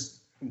 it's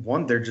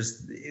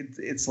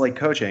like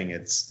coaching.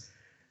 It's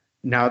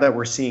now that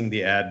we're seeing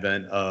the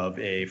advent of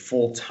a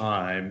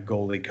full-time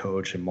goalie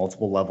coach in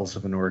multiple levels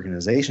of an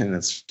organization,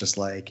 it's just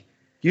like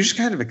you just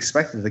kind of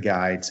expected the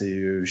guy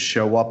to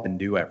show up and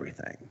do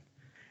everything.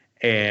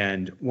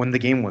 And when the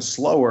game was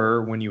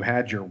slower, when you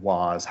had your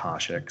Waz,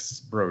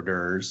 Hašiks,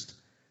 Brodeurs,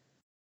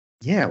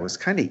 yeah, it was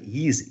kind of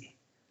easy.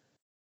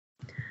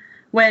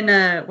 When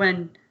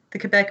the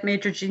Quebec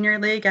Major Junior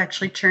League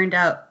actually churned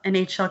out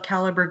NHL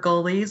caliber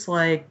goalies,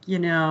 like,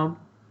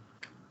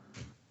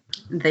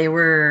 they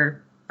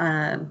were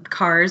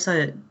cars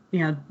at,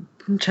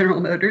 General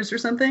Motors or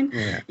something.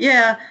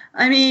 Yeah.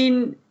 I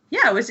mean,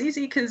 yeah, it was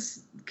easy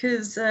because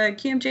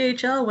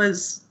QMJHL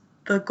was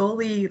the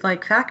goalie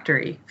like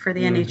factory for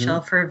the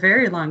NHL for a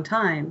very long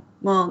time.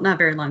 Well, not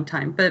very long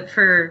time, but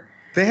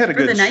they had a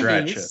good the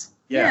stretch. 90s.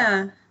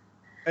 Yeah.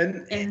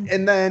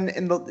 And then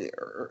in the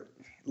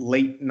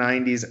late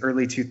 90s,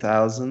 early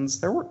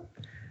 2000s,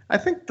 I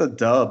think the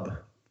Dub,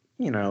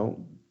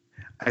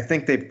 I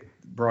think they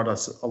brought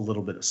us a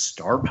little bit of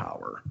star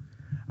power.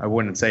 I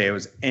wouldn't say it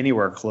was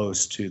anywhere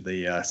close to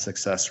the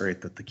success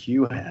rate that the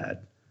Q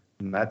had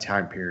in that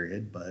time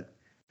period, but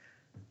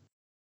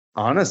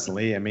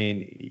honestly, I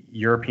mean,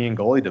 European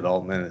goalie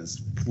development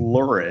has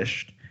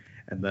flourished,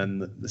 and then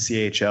the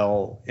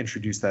CHL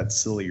introduced that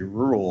silly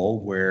rule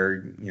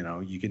where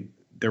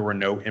there were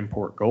no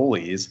import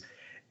goalies,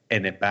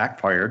 and it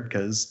backfired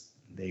because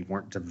they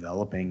weren't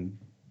developing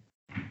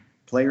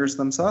players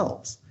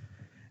themselves.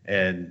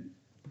 And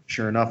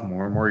sure enough,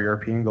 more and more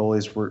European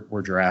goalies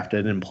were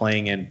drafted and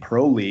playing in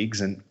pro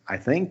leagues, and I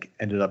think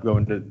ended up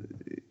going to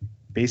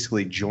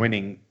basically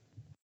joining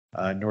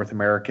North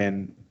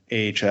American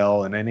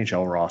AHL and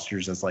NHL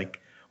rosters as like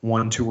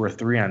 1, 2, or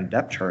 3 on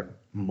depth chart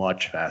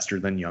much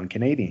faster than young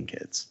Canadian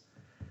kids.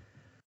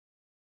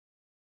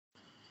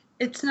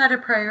 It's not a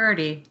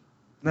priority.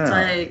 No. It's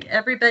like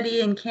everybody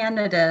in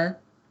Canada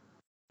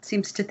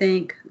seems to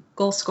think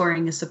goal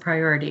scoring is a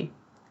priority.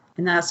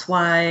 And that's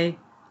why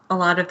a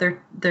lot of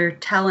their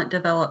talent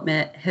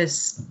development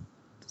has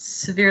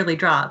severely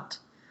dropped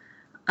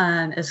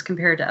as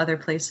compared to other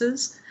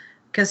places.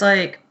 Because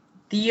like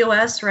the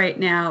U.S. right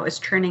now is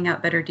churning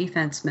out better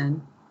defensemen.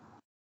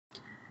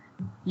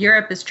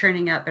 Europe is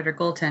churning out better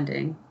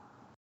goaltending.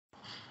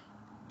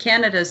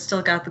 Canada's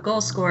still got the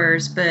goal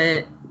scorers,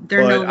 but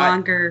they're no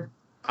longer.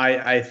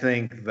 I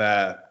think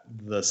that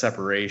the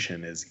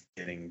separation is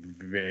getting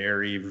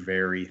very,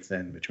 very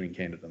thin between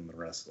Canada and the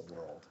rest of the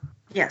world.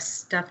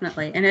 Yes,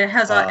 definitely. And it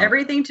has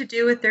everything to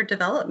do with their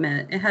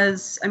development. It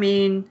has, I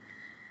mean,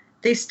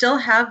 they still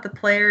have the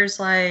players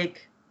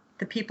like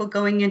the people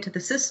going into the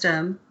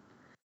system,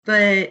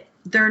 but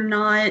they're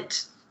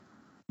not,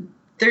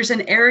 there's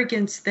an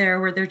arrogance there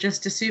where they're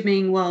just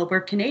assuming, well,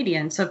 we're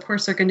Canadian, so of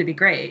course they're going to be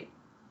great.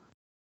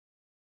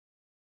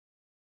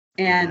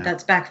 And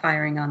that's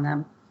backfiring on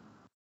them.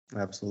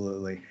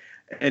 Absolutely.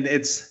 And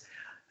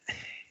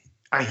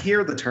I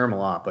hear the term a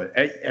lot, but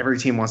every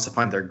team wants to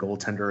find their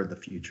goaltender of the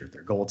future,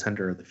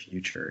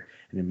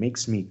 And it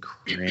makes me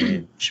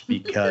cringe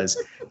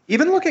because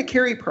even look at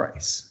Carey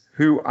Price,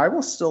 who I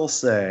will still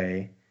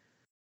say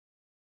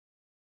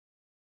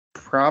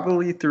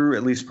probably through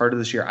at least part of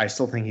this year, I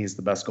still think he's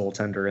the best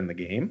goaltender in the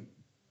game.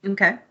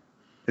 Okay.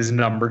 His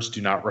numbers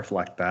do not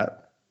reflect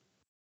that.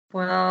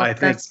 Well,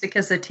 that's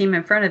because the team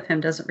in front of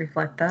him doesn't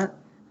reflect that.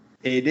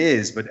 It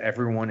is, but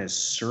everyone is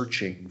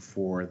searching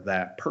for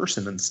that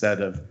person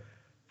instead of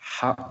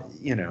how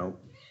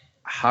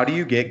do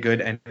you get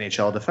good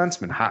NHL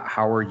defensemen?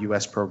 How are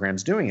U.S.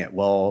 programs doing it?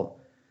 Well,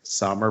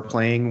 some are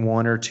playing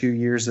 1 or 2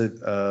 years of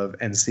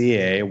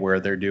NCAA where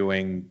they're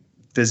doing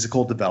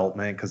physical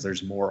development because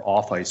there's more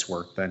off-ice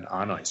work than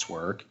on-ice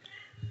work.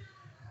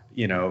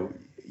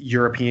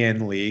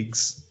 European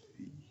leagues,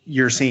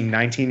 you're seeing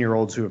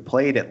 19-year-olds who have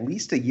played at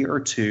least a year or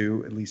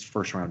two, at least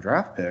first-round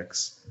draft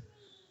picks,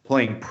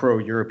 playing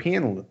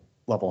pro-European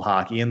level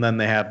hockey, and then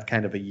they have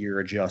kind of a year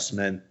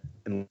adjustment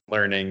and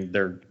learning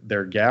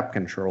their gap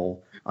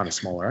control on a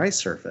smaller ice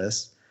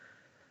surface.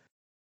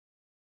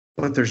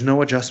 But there's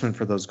no adjustment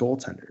for those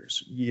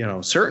goaltenders. You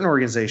know, certain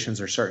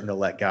organizations are starting to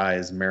let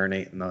guys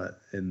marinate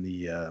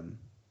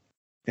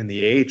in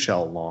the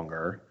AHL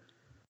longer,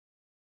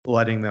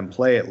 letting them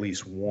play at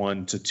least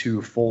 1 to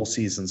 2 full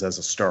seasons as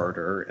a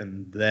starter,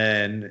 and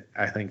then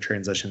I think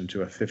transition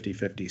to a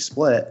 50-50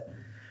 split.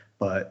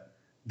 But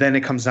then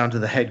it comes down to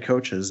the head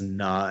coaches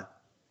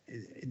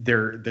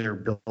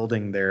they're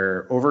building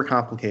their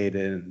overcomplicated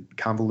and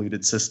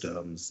convoluted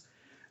systems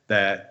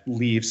that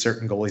leave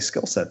certain goalie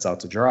skill sets out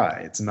to dry.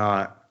 It's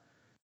not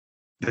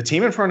the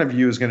team in front of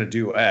you is going to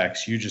do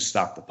X, you just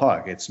stop the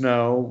puck. It's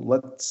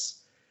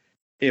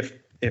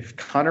if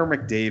Connor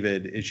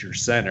McDavid is your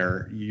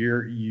center,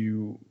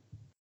 you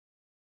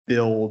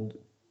build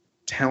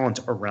talent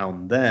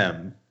around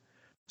them,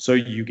 so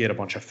you get a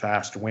bunch of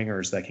fast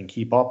wingers that can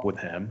keep up with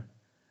him,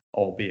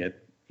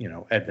 albeit, you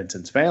know,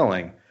 Edmonton's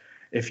failing.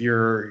 If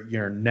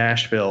you're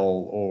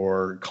Nashville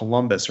or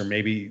Columbus or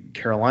maybe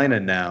Carolina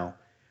now,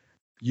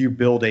 you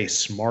build a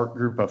smart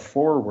group of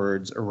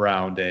forwards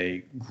around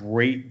a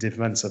great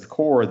defensive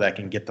core that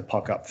can get the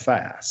puck up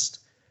fast.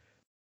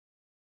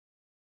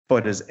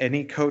 But is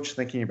any coach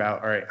thinking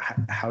about, all right,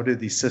 how do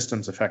these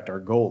systems affect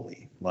our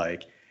goalie?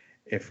 Like,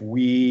 if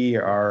we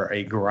are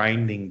a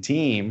grinding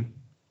team,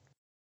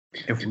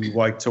 if we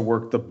like to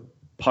work the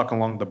puck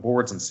along the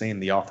boards and stay in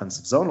the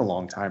offensive zone a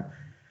long time,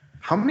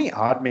 how many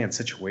odd man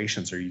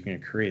situations are you going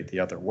to create the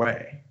other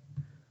way?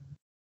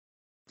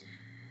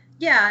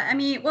 Yeah, I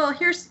mean, well,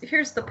 here's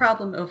the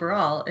problem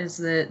overall is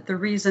that the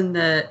reason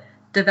the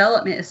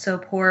development is so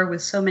poor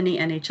with so many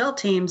NHL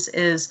teams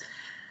is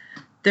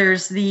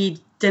there's the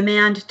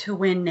demand to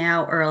win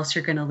now or else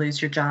you're going to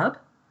lose your job.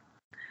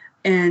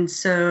 And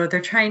so they're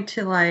trying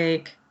to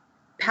like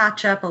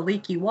patch up a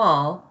leaky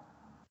wall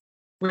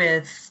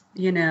with,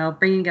 you know,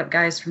 bringing up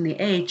guys from the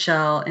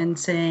AHL and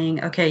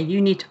saying, okay, you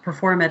need to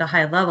perform at a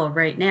high level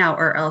right now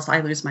or else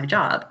I lose my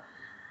job.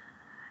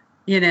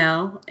 You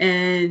know,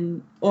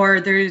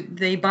 or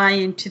they buy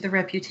into the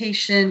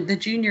reputation, the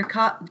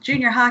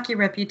junior hockey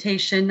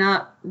reputation,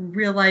 not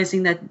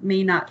realizing that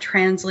may not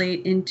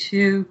translate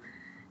into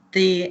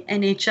the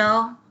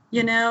NHL.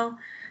 You know,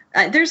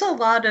 there's a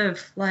lot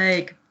of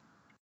like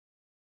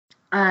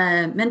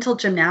mental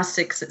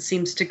gymnastics that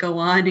seems to go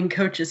on in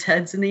coaches'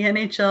 heads in the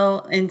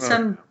NHL and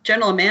some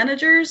general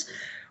managers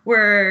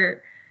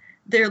where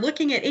they're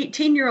looking at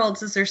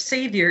 18-year-olds as their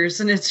saviors,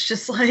 and it's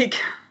just like,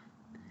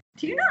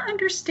 do you not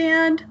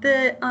understand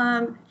that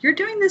you're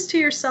doing this to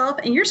yourself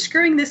and you're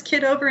screwing this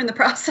kid over in the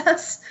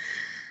process?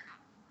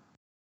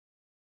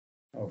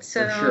 Oh,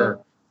 so, for sure.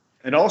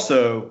 And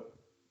also,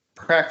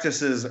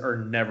 practices are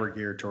never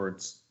geared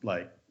towards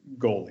like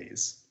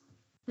goalies.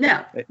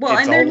 No. Well,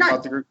 and they're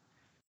not.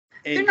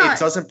 It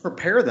doesn't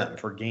prepare them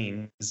for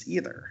games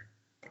either.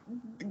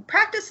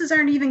 Practices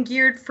aren't even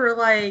geared for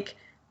like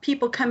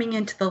people coming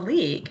into the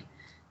league,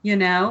 you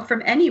know,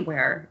 from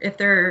anywhere. If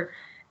they're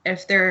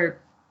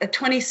a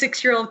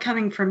 26-year-old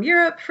coming from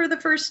Europe for the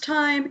first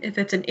time, if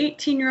it's an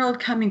 18-year-old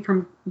coming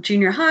from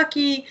junior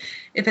hockey,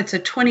 if it's a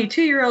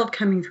 22-year-old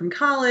coming from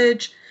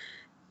college,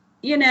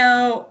 you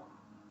know,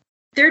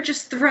 they're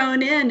just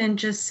thrown in and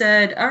just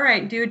said, all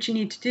right, do what you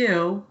need to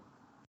do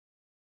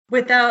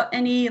without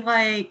any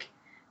like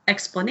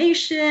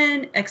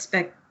explanation,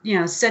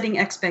 setting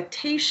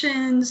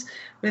expectations,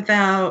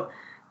 without,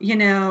 you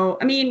know,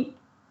 I mean,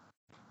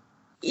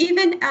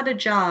 even at a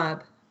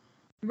job,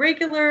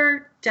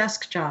 regular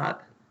desk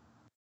job,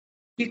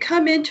 you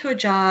come into a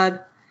job,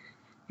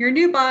 your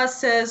new boss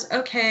says,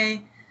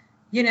 okay,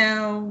 you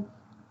know,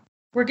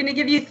 we're going to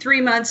give you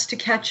 3 months to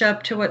catch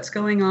up to what's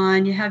going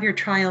on. You have your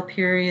trial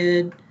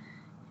period.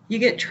 You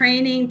get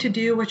training to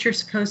do what you're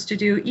supposed to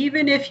do,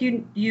 even if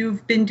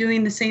you've been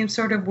doing the same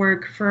sort of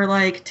work for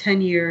like 10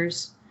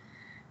 years.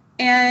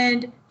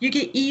 And you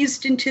get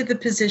eased into the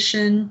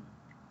position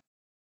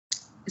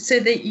so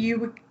that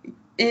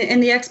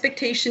and the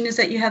expectation is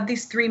that you have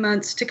these 3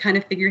 months to kind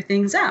of figure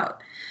things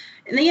out.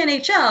 In the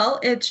NHL,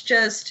 it's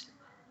just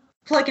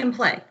plug and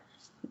play.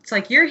 It's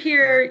like, you're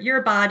here, you're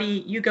a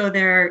body, you go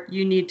there,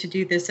 you need to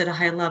do this at a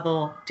high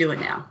level, do it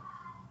now.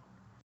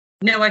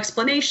 No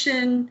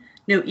explanation,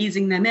 no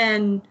easing them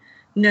in,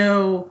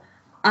 no,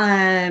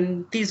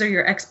 these are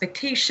your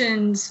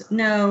expectations,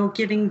 no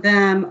giving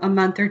them a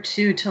month or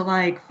two to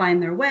like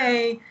find their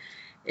way.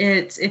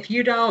 It's, if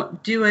you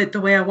don't do it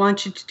the way I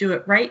want you to do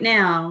it right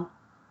now,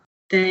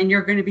 then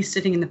you're going to be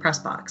sitting in the press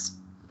box.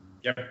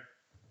 Yep.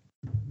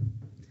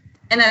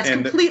 And that's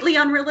completely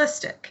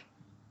unrealistic.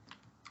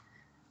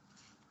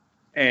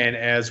 And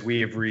as we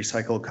have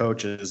recycled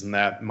coaches, and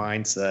that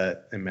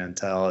mindset and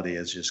mentality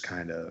has just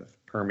kind of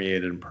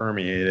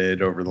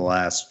permeated over the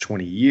last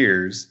 20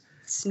 years.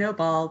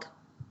 Snowballed.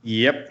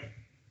 Yep.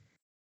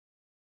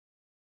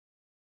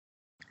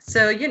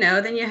 So, you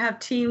know, then you have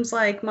teams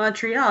like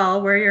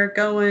Montreal where you're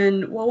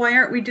going, well, why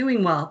aren't we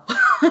doing well?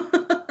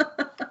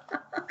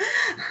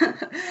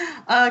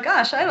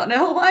 Gosh, I don't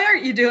know. Why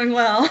aren't you doing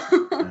well?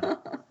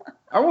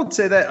 I won't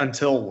say that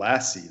until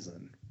last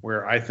season,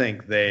 where I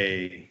think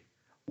they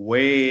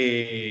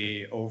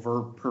way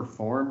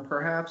overperformed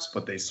perhaps,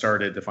 but they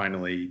started to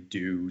finally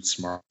do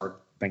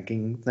smart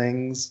thinking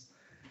things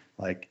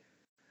like,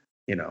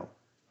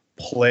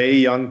 play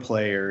young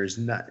players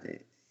not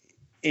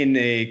in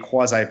a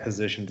quasi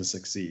position to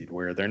succeed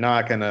where they're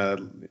not going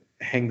to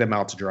hang them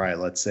out to dry.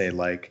 Let's say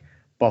like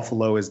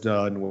Buffalo is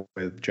done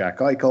with Jack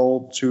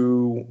Eichel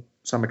to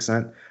some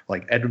extent,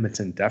 like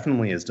Edmonton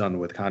definitely is done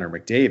with Connor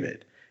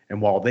McDavid.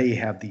 And while they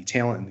have the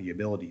talent and the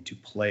ability to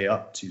play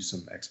up to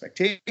some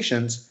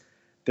expectations,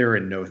 they're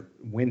in no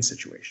win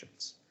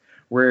situations.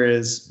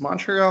 Whereas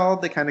Montreal,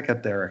 they kind of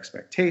kept their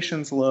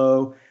expectations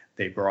low.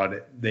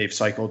 They've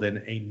cycled in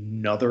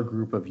another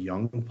group of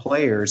young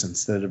players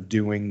instead of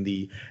doing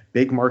the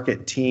big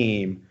market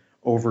team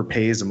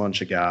overpays a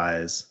bunch of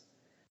guys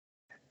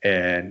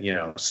and,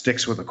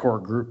 sticks with a core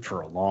group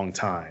for a long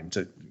time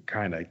to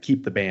kind of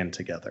keep the band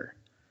together.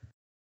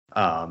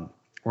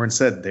 Or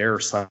instead they're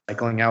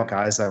cycling out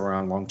guys that were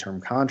on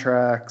long-term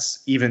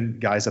contracts, even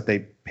guys that they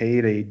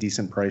paid a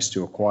decent price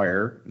to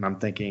acquire. And I'm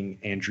thinking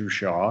Andrew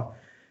Shaw.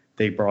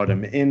 They brought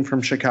him in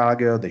from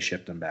Chicago. They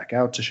shipped him back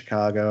out to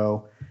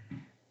Chicago.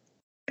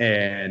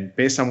 And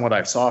based on what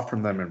I saw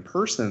from them in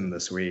person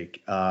this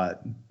week,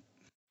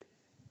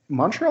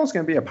 Montreal is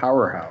going to be a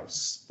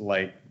powerhouse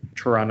like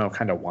Toronto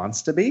kind of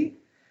wants to be.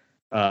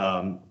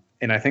 And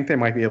I think they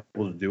might be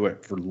able to do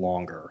it for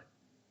longer.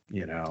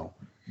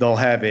 They'll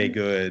have a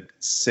good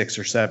 6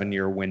 or 7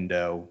 year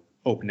window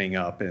opening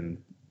up in,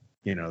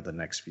 the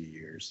next few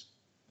years.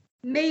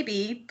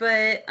 Maybe,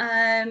 but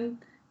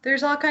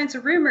there's all kinds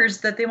of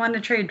rumors that they want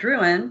to trade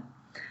Drouin.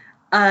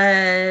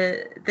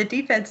 The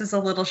defense is a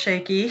little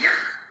shaky.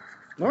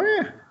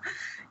 Oh,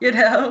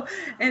 yeah.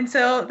 And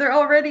so they're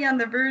already on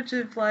the verge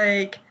of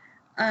like,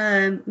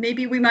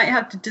 maybe we might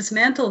have to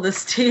dismantle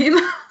this team.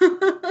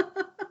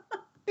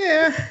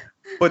 Yeah.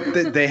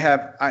 But they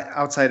have,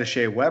 outside of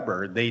Shea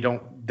Weber, they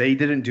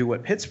didn't do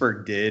what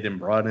Pittsburgh did and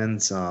brought in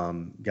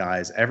some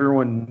guys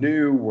everyone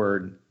knew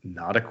were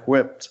not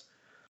equipped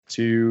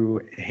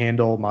to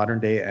handle modern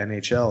day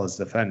NHL as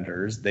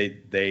defenders.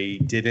 They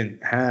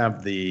didn't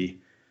have the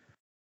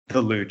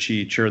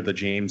Lucic or the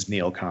James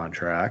Neal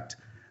contract.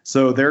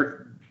 So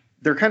they're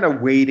kind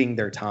of waiting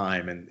their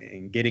time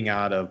and getting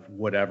out of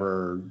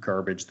whatever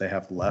garbage they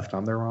have left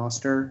on their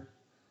roster.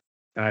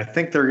 And I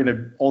think they're going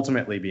to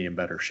ultimately be in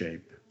better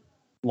shape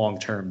long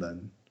term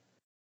then.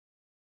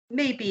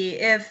 Maybe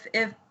if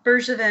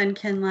Bergevin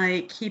can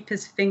like keep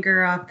his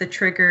finger off the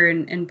trigger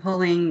and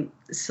pulling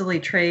silly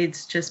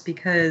trades just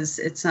because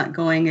it's not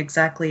going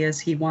exactly as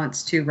he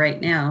wants to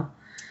right now.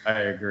 I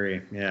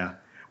agree. Yeah.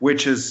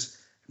 Which has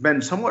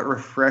been somewhat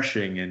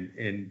refreshing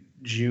in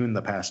June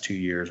the past 2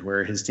 years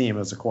where his team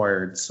has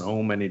acquired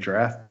so many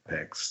draft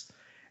picks.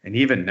 And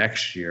even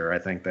next year, I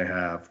think they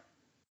have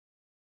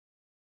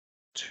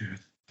 2,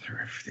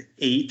 3,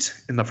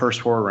 8 in the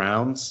first 4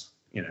 rounds.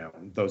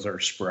 Those are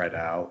spread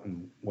out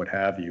and what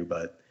have you.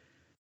 But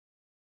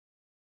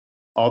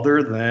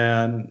other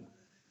than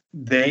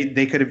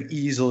they could have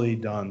easily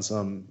done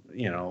some,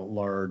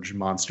 large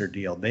monster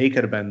deal. They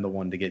could have been the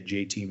one to get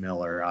JT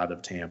Miller out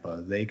of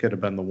Tampa. They could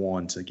have been the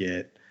one to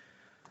get,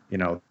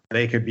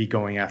 they could be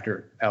going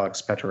after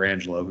Alex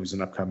Pietrangelo, who's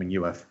an upcoming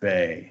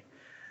UFA.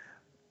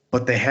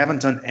 But they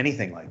haven't done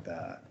anything like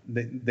that.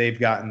 They've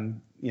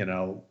gotten,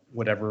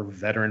 whatever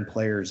veteran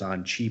players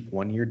on cheap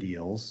 1-year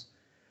deals.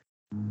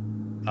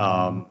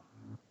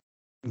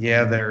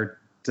 Their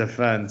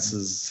defense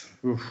is.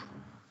 Oof.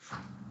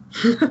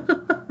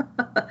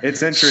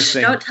 It's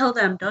interesting. Don't tell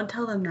them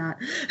that.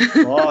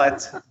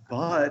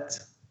 but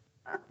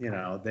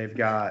they've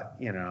got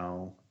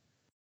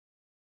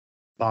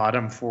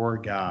bottom 4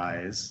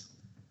 guys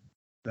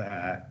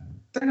that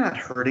they're not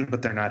hurting,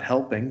 but they're not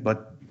helping.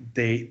 But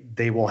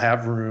they will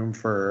have room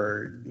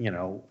for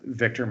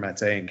Victor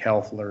Mete and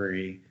Cal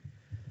Fleury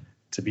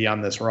to be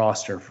on this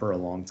roster for a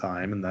long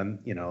time. And then,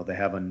 they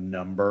have a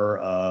number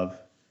of,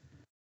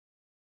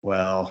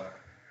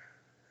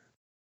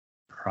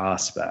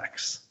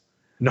 prospects.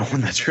 No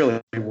one that's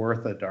really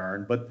worth a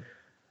darn, but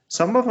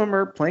some of them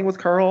are playing with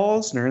Carl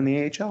Alsner in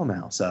the AHL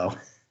now. So,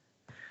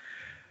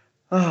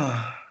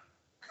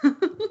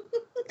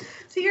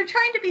 So you're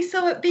trying to be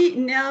so upbeat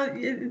now,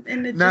 and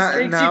it just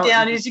breaks you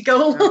down as you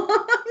go along.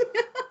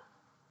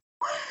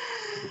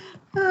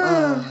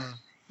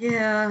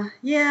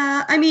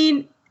 Yeah. I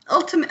mean,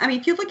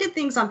 if you look at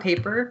things on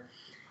paper,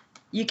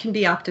 you can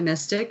be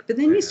optimistic, but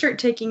then you start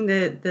taking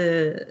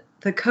the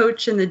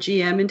coach and the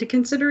GM into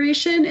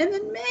consideration, and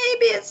then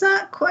maybe it's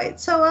not quite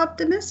so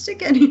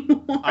optimistic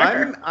anymore.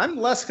 I'm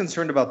less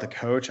concerned about the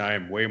coach. I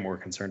am way more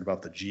concerned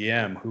about the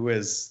GM,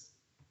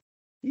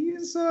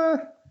 he's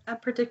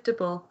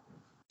unpredictable.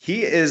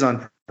 He is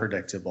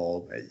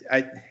unpredictable.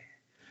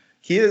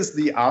 He is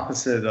the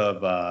opposite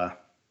of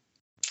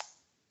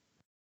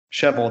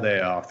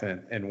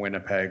Cheveldayoff in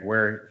Winnipeg,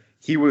 where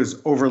he was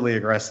overly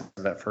aggressive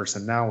at first,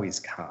 and now he's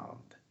calmed.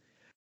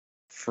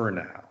 For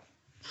now.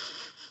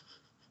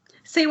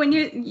 See, when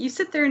you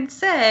sit there and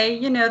say,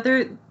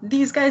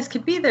 these guys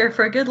could be there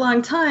for a good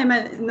long time,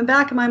 in the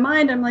back of my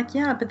mind, I'm like,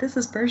 yeah, but this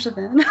is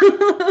Bergevin.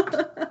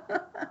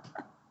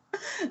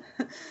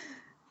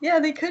 Yeah,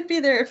 they could be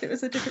there if it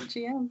was a different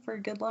GM for a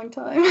good long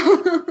time.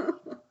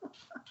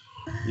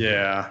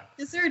 Yeah.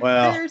 There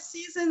are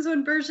seasons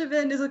when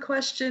Bergevin is a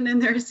question,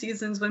 and there are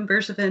seasons when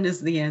Bergevin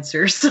is the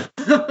answer. So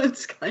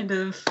it's kind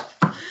of.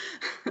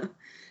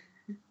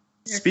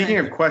 Speaking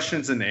of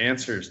questions and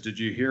answers, did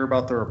you hear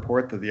about the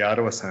report that the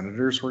Ottawa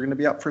Senators were going to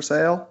be up for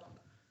sale?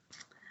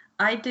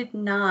 I did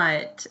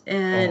not,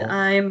 and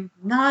I'm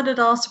not at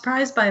all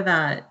surprised by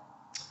that.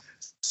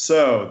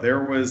 So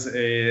there was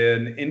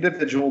an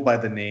individual by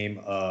the name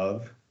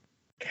of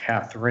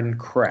Catherine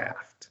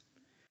Kraft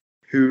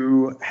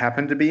who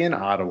happened to be in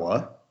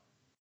Ottawa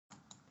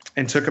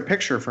and took a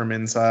picture from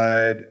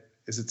inside.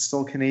 Is it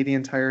still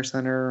Canadian Tire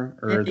Center,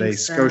 or are they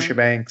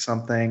Scotiabank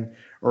something,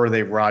 or are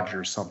they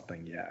Rogers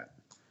something yet?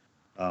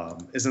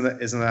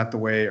 Isn't that the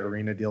way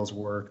arena deals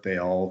work? They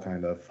all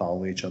kind of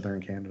follow each other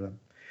in Canada.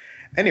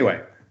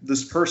 Anyway,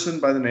 this person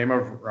by the name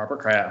of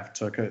Robert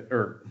Kraft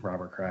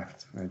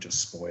I just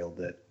spoiled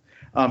it.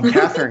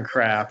 Catherine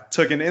Kraft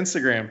took an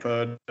Instagram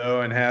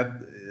photo and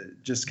had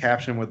just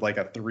captioned with like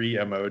a 3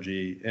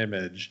 emoji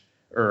image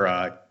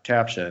or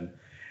caption.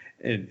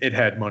 It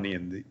had money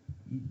in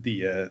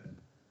the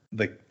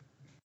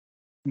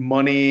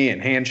money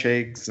and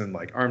handshakes and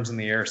like arms in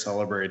the air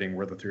celebrating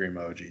were the 3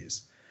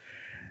 emojis.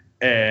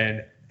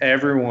 And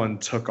everyone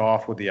took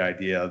off with the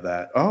idea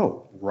that,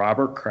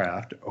 Robert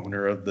Kraft,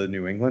 owner of the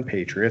New England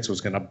Patriots, was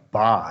going to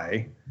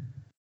buy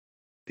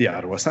the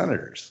Ottawa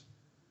Senators.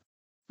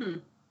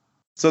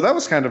 So that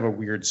was kind of a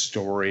weird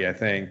story, I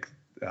think,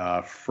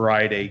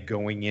 Friday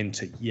going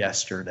into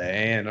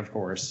yesterday. And, of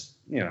course,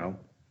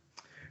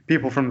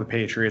 people from the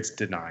Patriots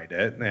denied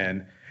it.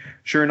 And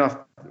sure enough,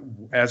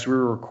 as we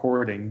were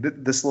recording,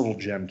 this little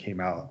gem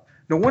came out.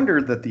 No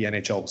wonder that the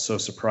NHL was so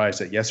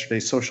surprised at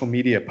yesterday's social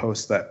media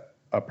post that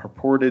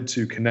purported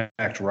to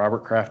connect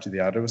Robert Kraft to the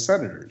Ottawa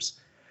Senators.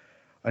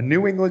 A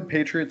New England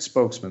Patriots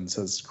spokesman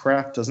says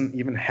Kraft doesn't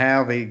even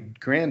have a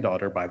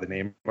granddaughter by the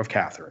name of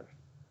Catherine.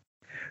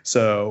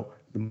 So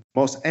the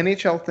most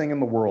NHL thing in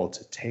the world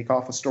to take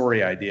off a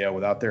story idea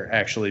without there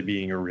actually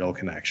being a real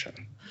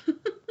connection.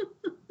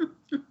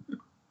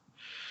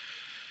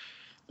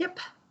 Yep.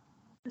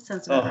 That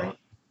sounds about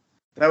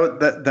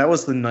right. That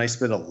was the nice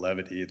bit of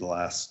levity the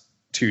last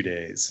 2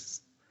 days.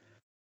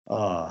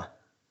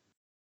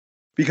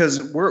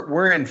 Because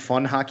we're in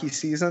fun hockey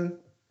season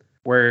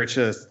where it's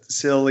just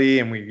silly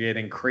and we're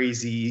getting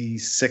crazy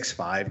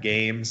 6-5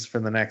 games for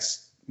the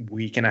next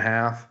week and a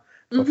half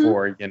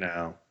before,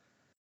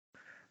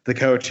 the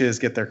coaches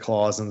get their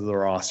claws into the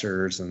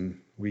rosters and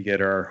we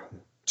get our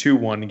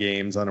 2-1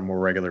 games on a more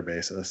regular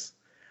basis.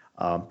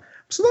 So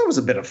that was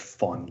a bit of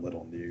fun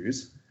little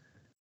news.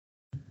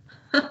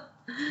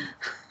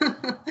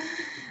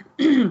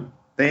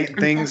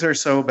 Things are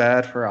so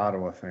bad for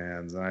Ottawa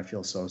fans, and I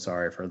feel so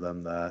sorry for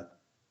them that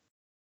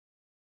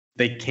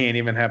they can't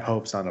even have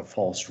hopes on a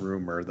false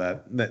rumor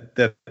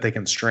that they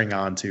can string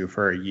onto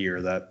for a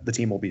year that the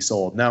team will be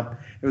sold. Now,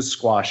 it was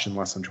squashed in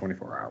less than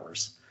 24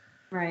 hours.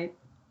 Right.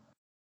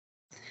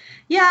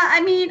 Yeah,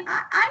 I mean,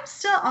 I'm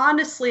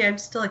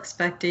still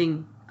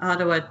expecting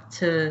Ottawa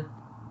to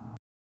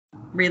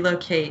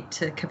relocate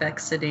to Quebec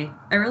City.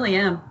 I really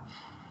am.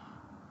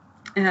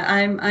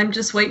 I'm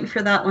just waiting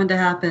for that one to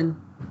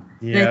happen.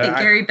 Yeah, and I think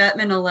Gary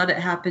Bettman will let it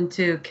happen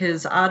too,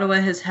 because Ottawa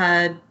has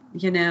had,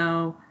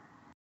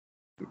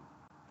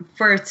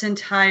 for its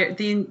entire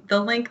the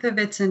length of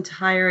its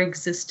entire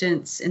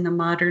existence in the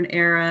modern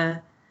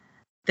era,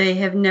 they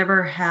have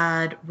never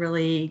had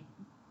really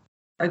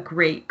a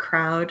great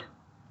crowd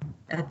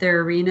at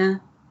their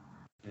arena.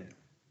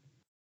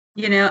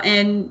 Yeah.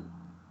 And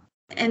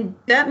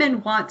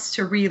Bettman wants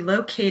to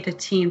relocate a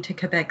team to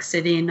Quebec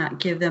City and not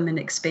give them an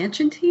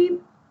expansion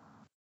team.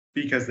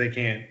 Because they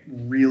can't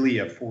really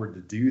afford to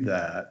do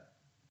that.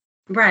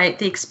 Right.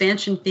 The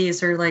expansion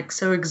fees are like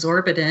so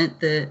exorbitant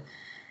that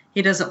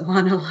he doesn't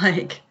want to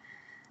like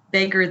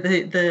beggar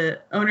the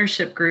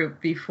ownership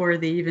group before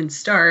they even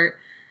start.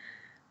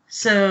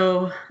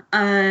 So,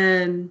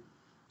 right.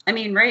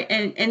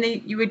 And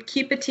you would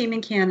keep a team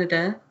in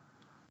Canada.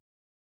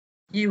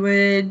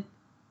 They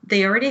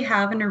already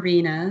have an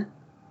arena,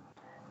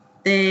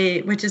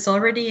 which is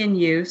already in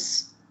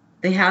use.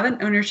 They have an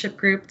ownership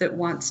group that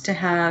wants to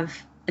have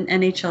an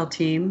NHL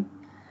team.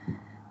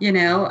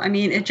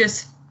 It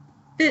just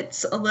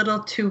fits a little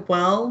too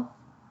well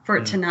for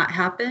it to not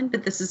happen,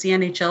 but this is the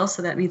NHL,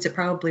 so that means it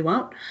probably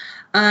won't.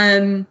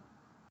 But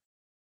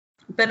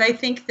I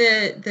think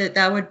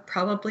that would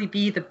probably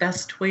be the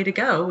best way to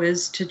go,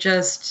 is to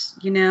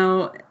just,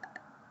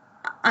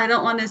 I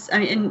don't want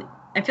to,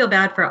 I feel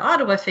bad for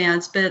Ottawa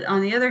fans, but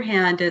on the other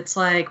hand, it's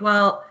like,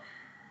 well,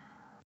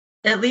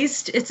 at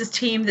least it's a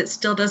team that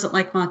still doesn't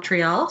like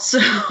Montreal. So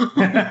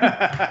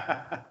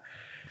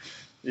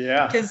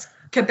yeah, because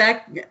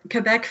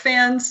Quebec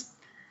fans,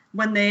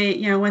 when they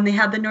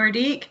had the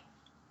Nordique,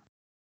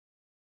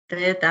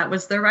 that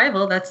was their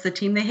rival. That's the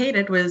team they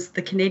hated, was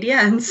the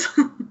Canadiens.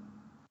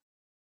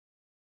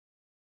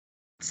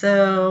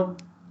 So,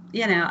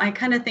 I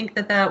kind of think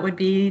that would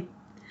be,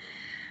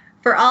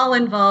 for all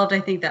involved, I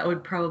think that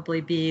would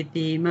probably be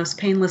the most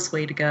painless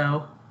way to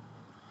go.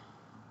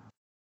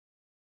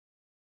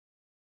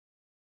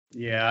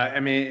 Yeah, I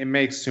mean, it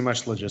makes too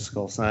much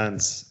logistical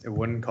sense. It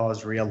wouldn't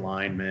cause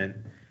realignment.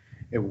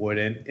 It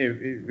wouldn't.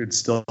 It would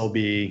still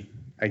be,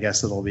 I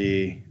guess it'll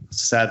be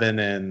 7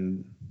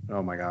 and,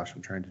 oh my gosh,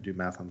 I'm trying to do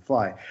math on the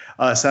fly.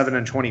 7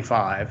 and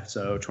 25.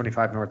 So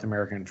 25 North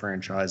American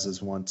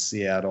franchises once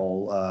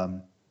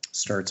Seattle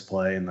starts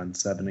play, and then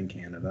 7 in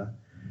Canada.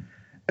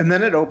 And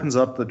then it opens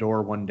up the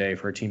door one day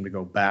for a team to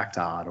go back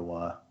to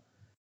Ottawa.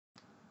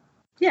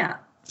 Yeah.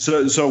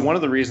 So one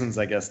of the reasons,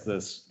 I guess,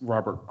 this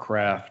Robert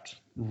Kraft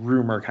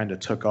rumor kind of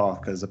took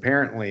off, because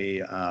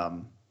apparently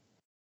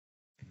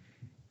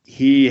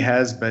he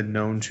has been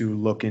known to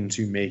look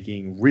into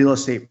making real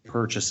estate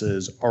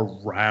purchases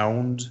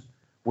around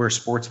where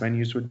sports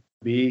venues would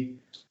be.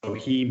 So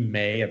he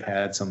may have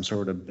had some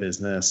sort of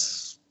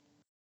business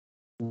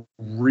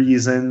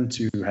reason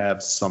to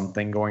have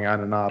something going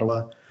on in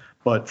Ottawa.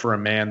 But for a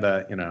man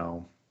that,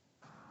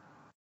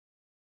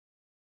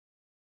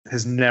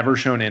 has never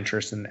shown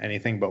interest in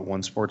anything but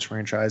one sports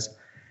franchise,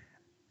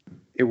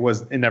 it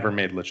never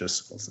made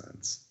logistical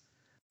sense.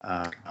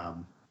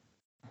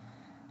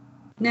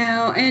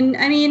 No, and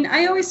I mean,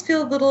 I always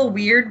feel a little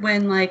weird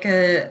when like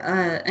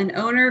an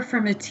owner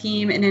from a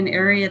team in an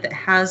area that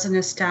has an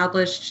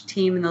established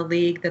team in the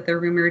league that they're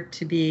rumored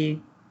to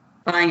be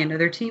buying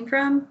another team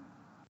from.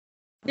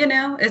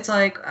 It's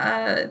like,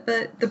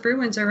 but the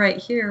Bruins are right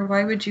here.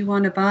 Why would you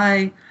want to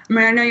buy? I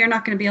mean, I know you're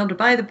not going to be able to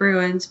buy the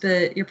Bruins,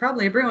 but you're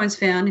probably a Bruins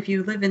fan if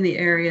you live in the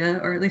area,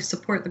 or at least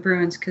support the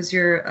Bruins because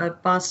you're a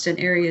Boston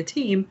area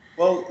team.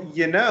 Well,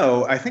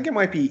 I think it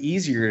might be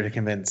easier to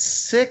convince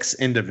 6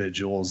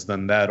 individuals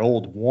than that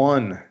old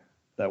one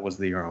that was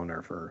the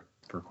owner for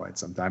quite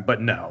some time. But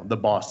no, the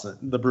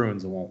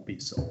Bruins won't be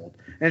sold.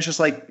 And it's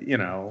just like,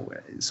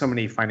 so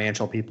many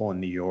financial people in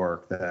New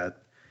York that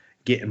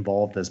get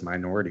involved as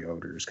minority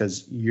owners,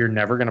 because you're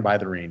never going to buy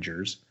the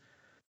Rangers.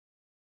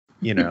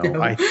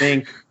 No. I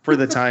think for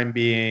the time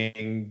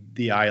being,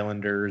 the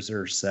Islanders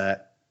are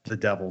set. The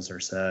Devils are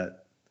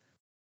set.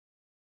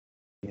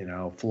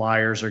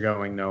 Flyers are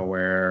going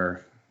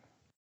nowhere.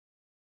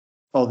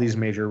 All these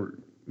major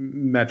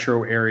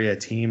metro area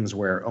teams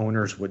where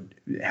owners would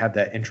have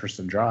that interest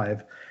and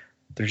drive,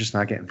 they're just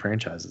not getting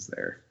franchises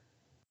there.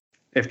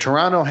 If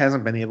Toronto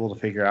hasn't been able to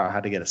figure out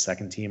how to get a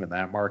second team in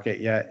that market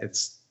yet,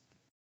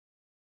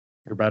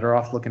 you're better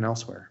off looking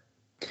elsewhere.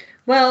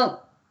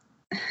 Well,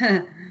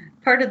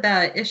 part of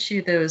that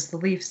issue, though, is the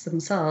Leafs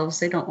themselves.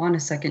 They don't want a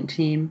second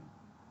team.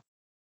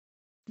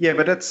 Yeah,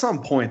 but at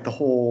some point, the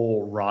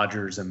whole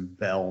Rodgers and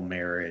Bell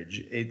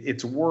marriage,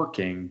 it's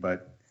working,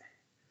 but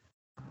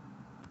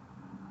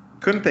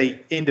couldn't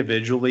they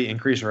individually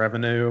increase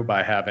revenue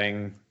by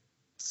having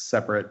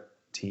separate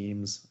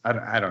teams?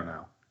 I don't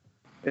know.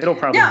 It'll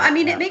probably. Yeah, I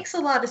mean, it makes a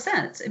lot of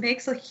sense. It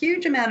makes a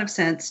huge amount of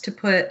sense to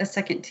put a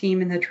second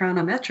team in the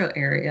Toronto metro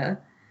area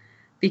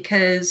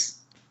because,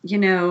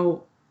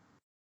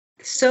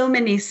 so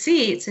many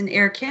seats in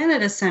Air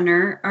Canada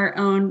Centre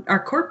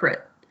are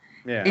corporate.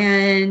 Yeah.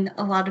 And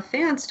a lot of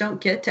fans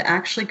don't get to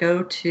actually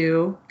go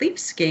to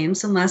Leafs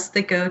games unless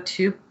they go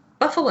to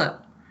Buffalo.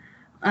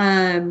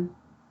 And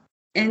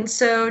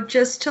so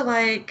just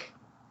to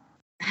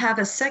have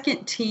a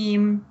second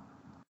team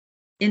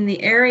in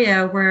the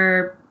area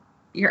where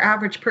your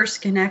average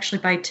person can actually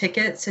buy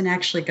tickets and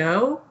actually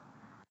go,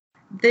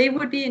 they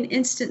would be an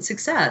instant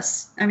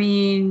success. I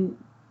mean,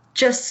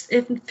 just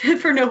if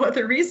for no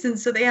other reason,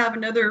 so they have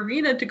another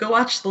arena to go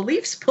watch the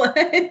Leafs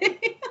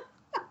play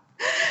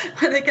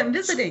when they come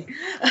visiting.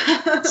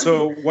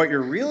 So what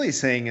you're really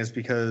saying is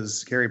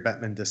because Gary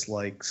Bettman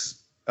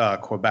dislikes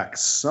Quebec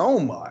so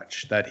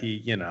much that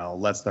he,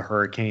 lets the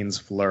Hurricanes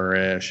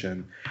flourish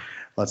and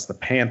lets the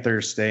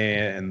Panthers stay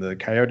and the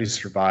Coyotes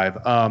survive.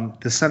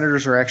 The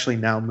Senators are actually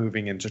now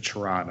moving into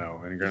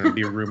Toronto and are going to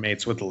be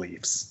roommates with the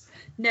Leafs.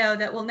 No,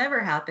 that will never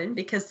happen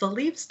because the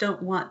Leafs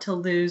don't want to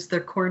lose their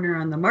corner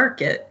on the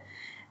market.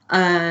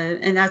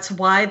 And that's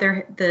why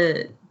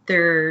they're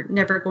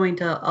never going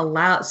to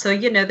allow. So,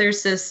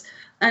 there's this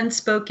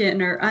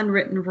unspoken or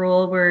unwritten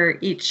rule where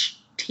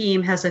each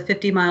team has a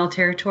 50-mile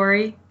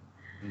territory.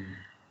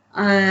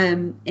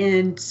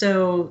 And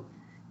so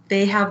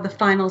they have the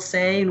final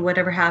say in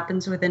whatever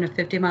happens within a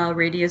 50-mile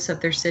radius of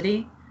their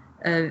city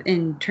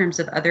in terms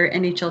of other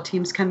NHL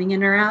teams coming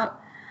in or out.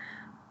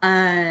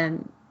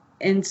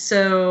 And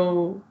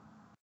so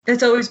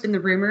that's always been the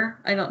rumor.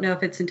 I don't know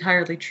if it's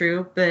entirely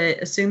true, but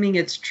assuming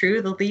it's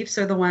true, the Leafs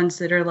are the ones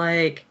that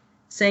are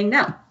saying,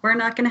 no, we're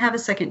not going to have a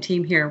second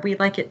team here. We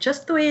like it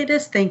just the way it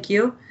is. Thank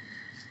you.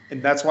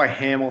 And that's why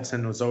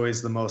Hamilton was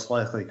always the most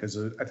likely, because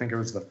I think it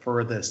was the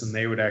furthest, and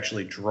they would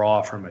actually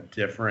draw from a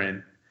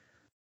different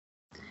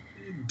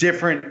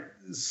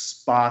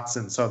spots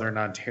in southern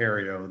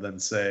Ontario than,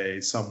 say,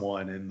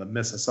 someone in the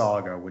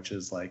Mississauga, which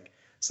is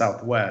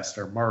southwest,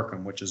 or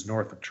Markham, which is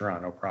north of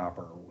Toronto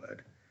proper,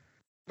 would.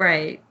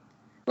 Right.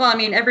 Well, I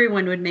mean,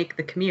 everyone would make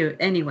the commute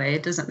anyway.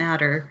 It doesn't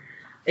matter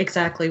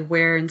exactly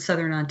where in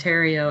southern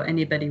Ontario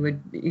anybody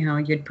would,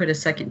 you'd put a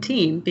second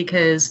team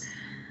because,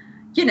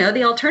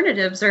 the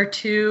alternatives are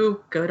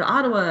to go to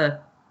Ottawa,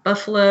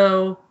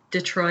 Buffalo,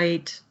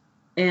 Detroit,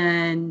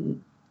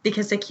 and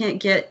because they can't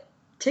get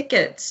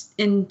tickets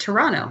in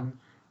Toronto.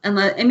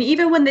 And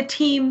even when the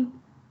team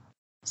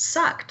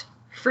sucked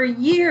for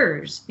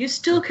years, you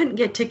still couldn't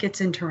get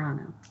tickets in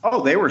Toronto.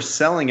 Oh, they were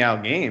selling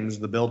out games.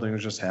 The building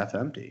was just half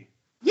empty.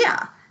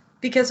 Yeah,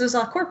 because it was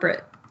all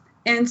corporate.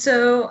 And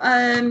so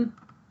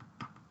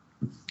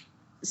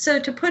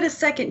to put a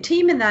second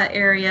team in that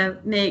area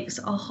makes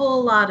a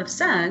whole lot of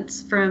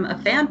sense from a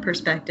fan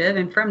perspective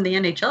and from the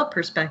NHL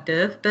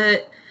perspective,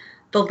 but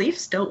the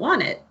Leafs don't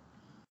want it.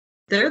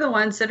 They're the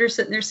ones that are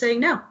sitting there saying,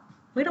 no,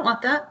 we don't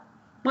want that.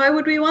 Why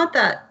would we want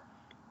that?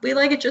 We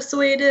like it just the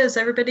way it is.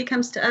 Everybody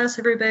comes to us.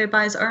 Everybody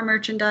buys our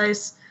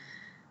merchandise.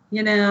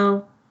 You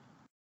know,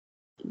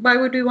 why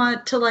would we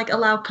want to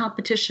allow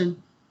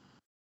competition?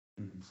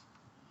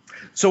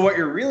 So what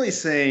you're really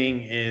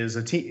saying is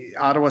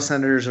Ottawa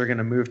Senators are going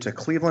to move to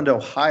Cleveland,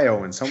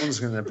 Ohio, and someone's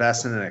going to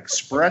invest in an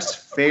express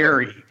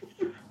ferry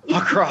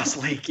across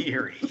Lake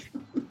Erie.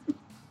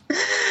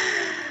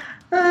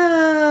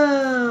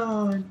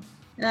 Oh,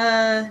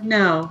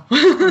 no.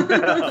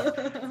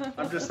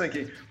 I'm just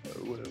thinking,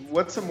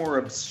 what's some more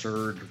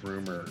absurd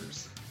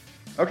rumors?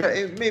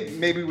 Okay,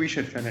 maybe we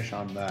should finish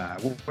on that.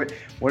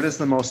 What is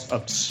the most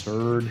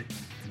absurd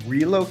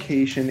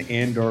relocation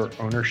and/or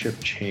ownership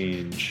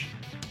change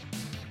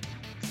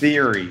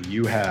theory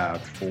you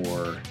have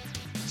for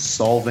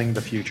solving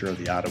the future of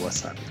the Ottawa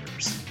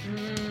Senators?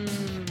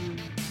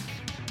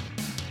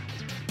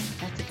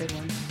 That's a good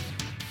one.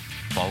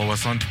 Follow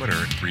us on Twitter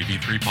at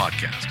 3v3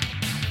 Podcast.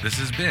 This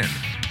has been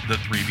the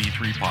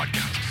 3v3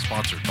 Podcast,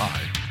 sponsored by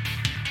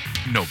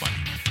nobody.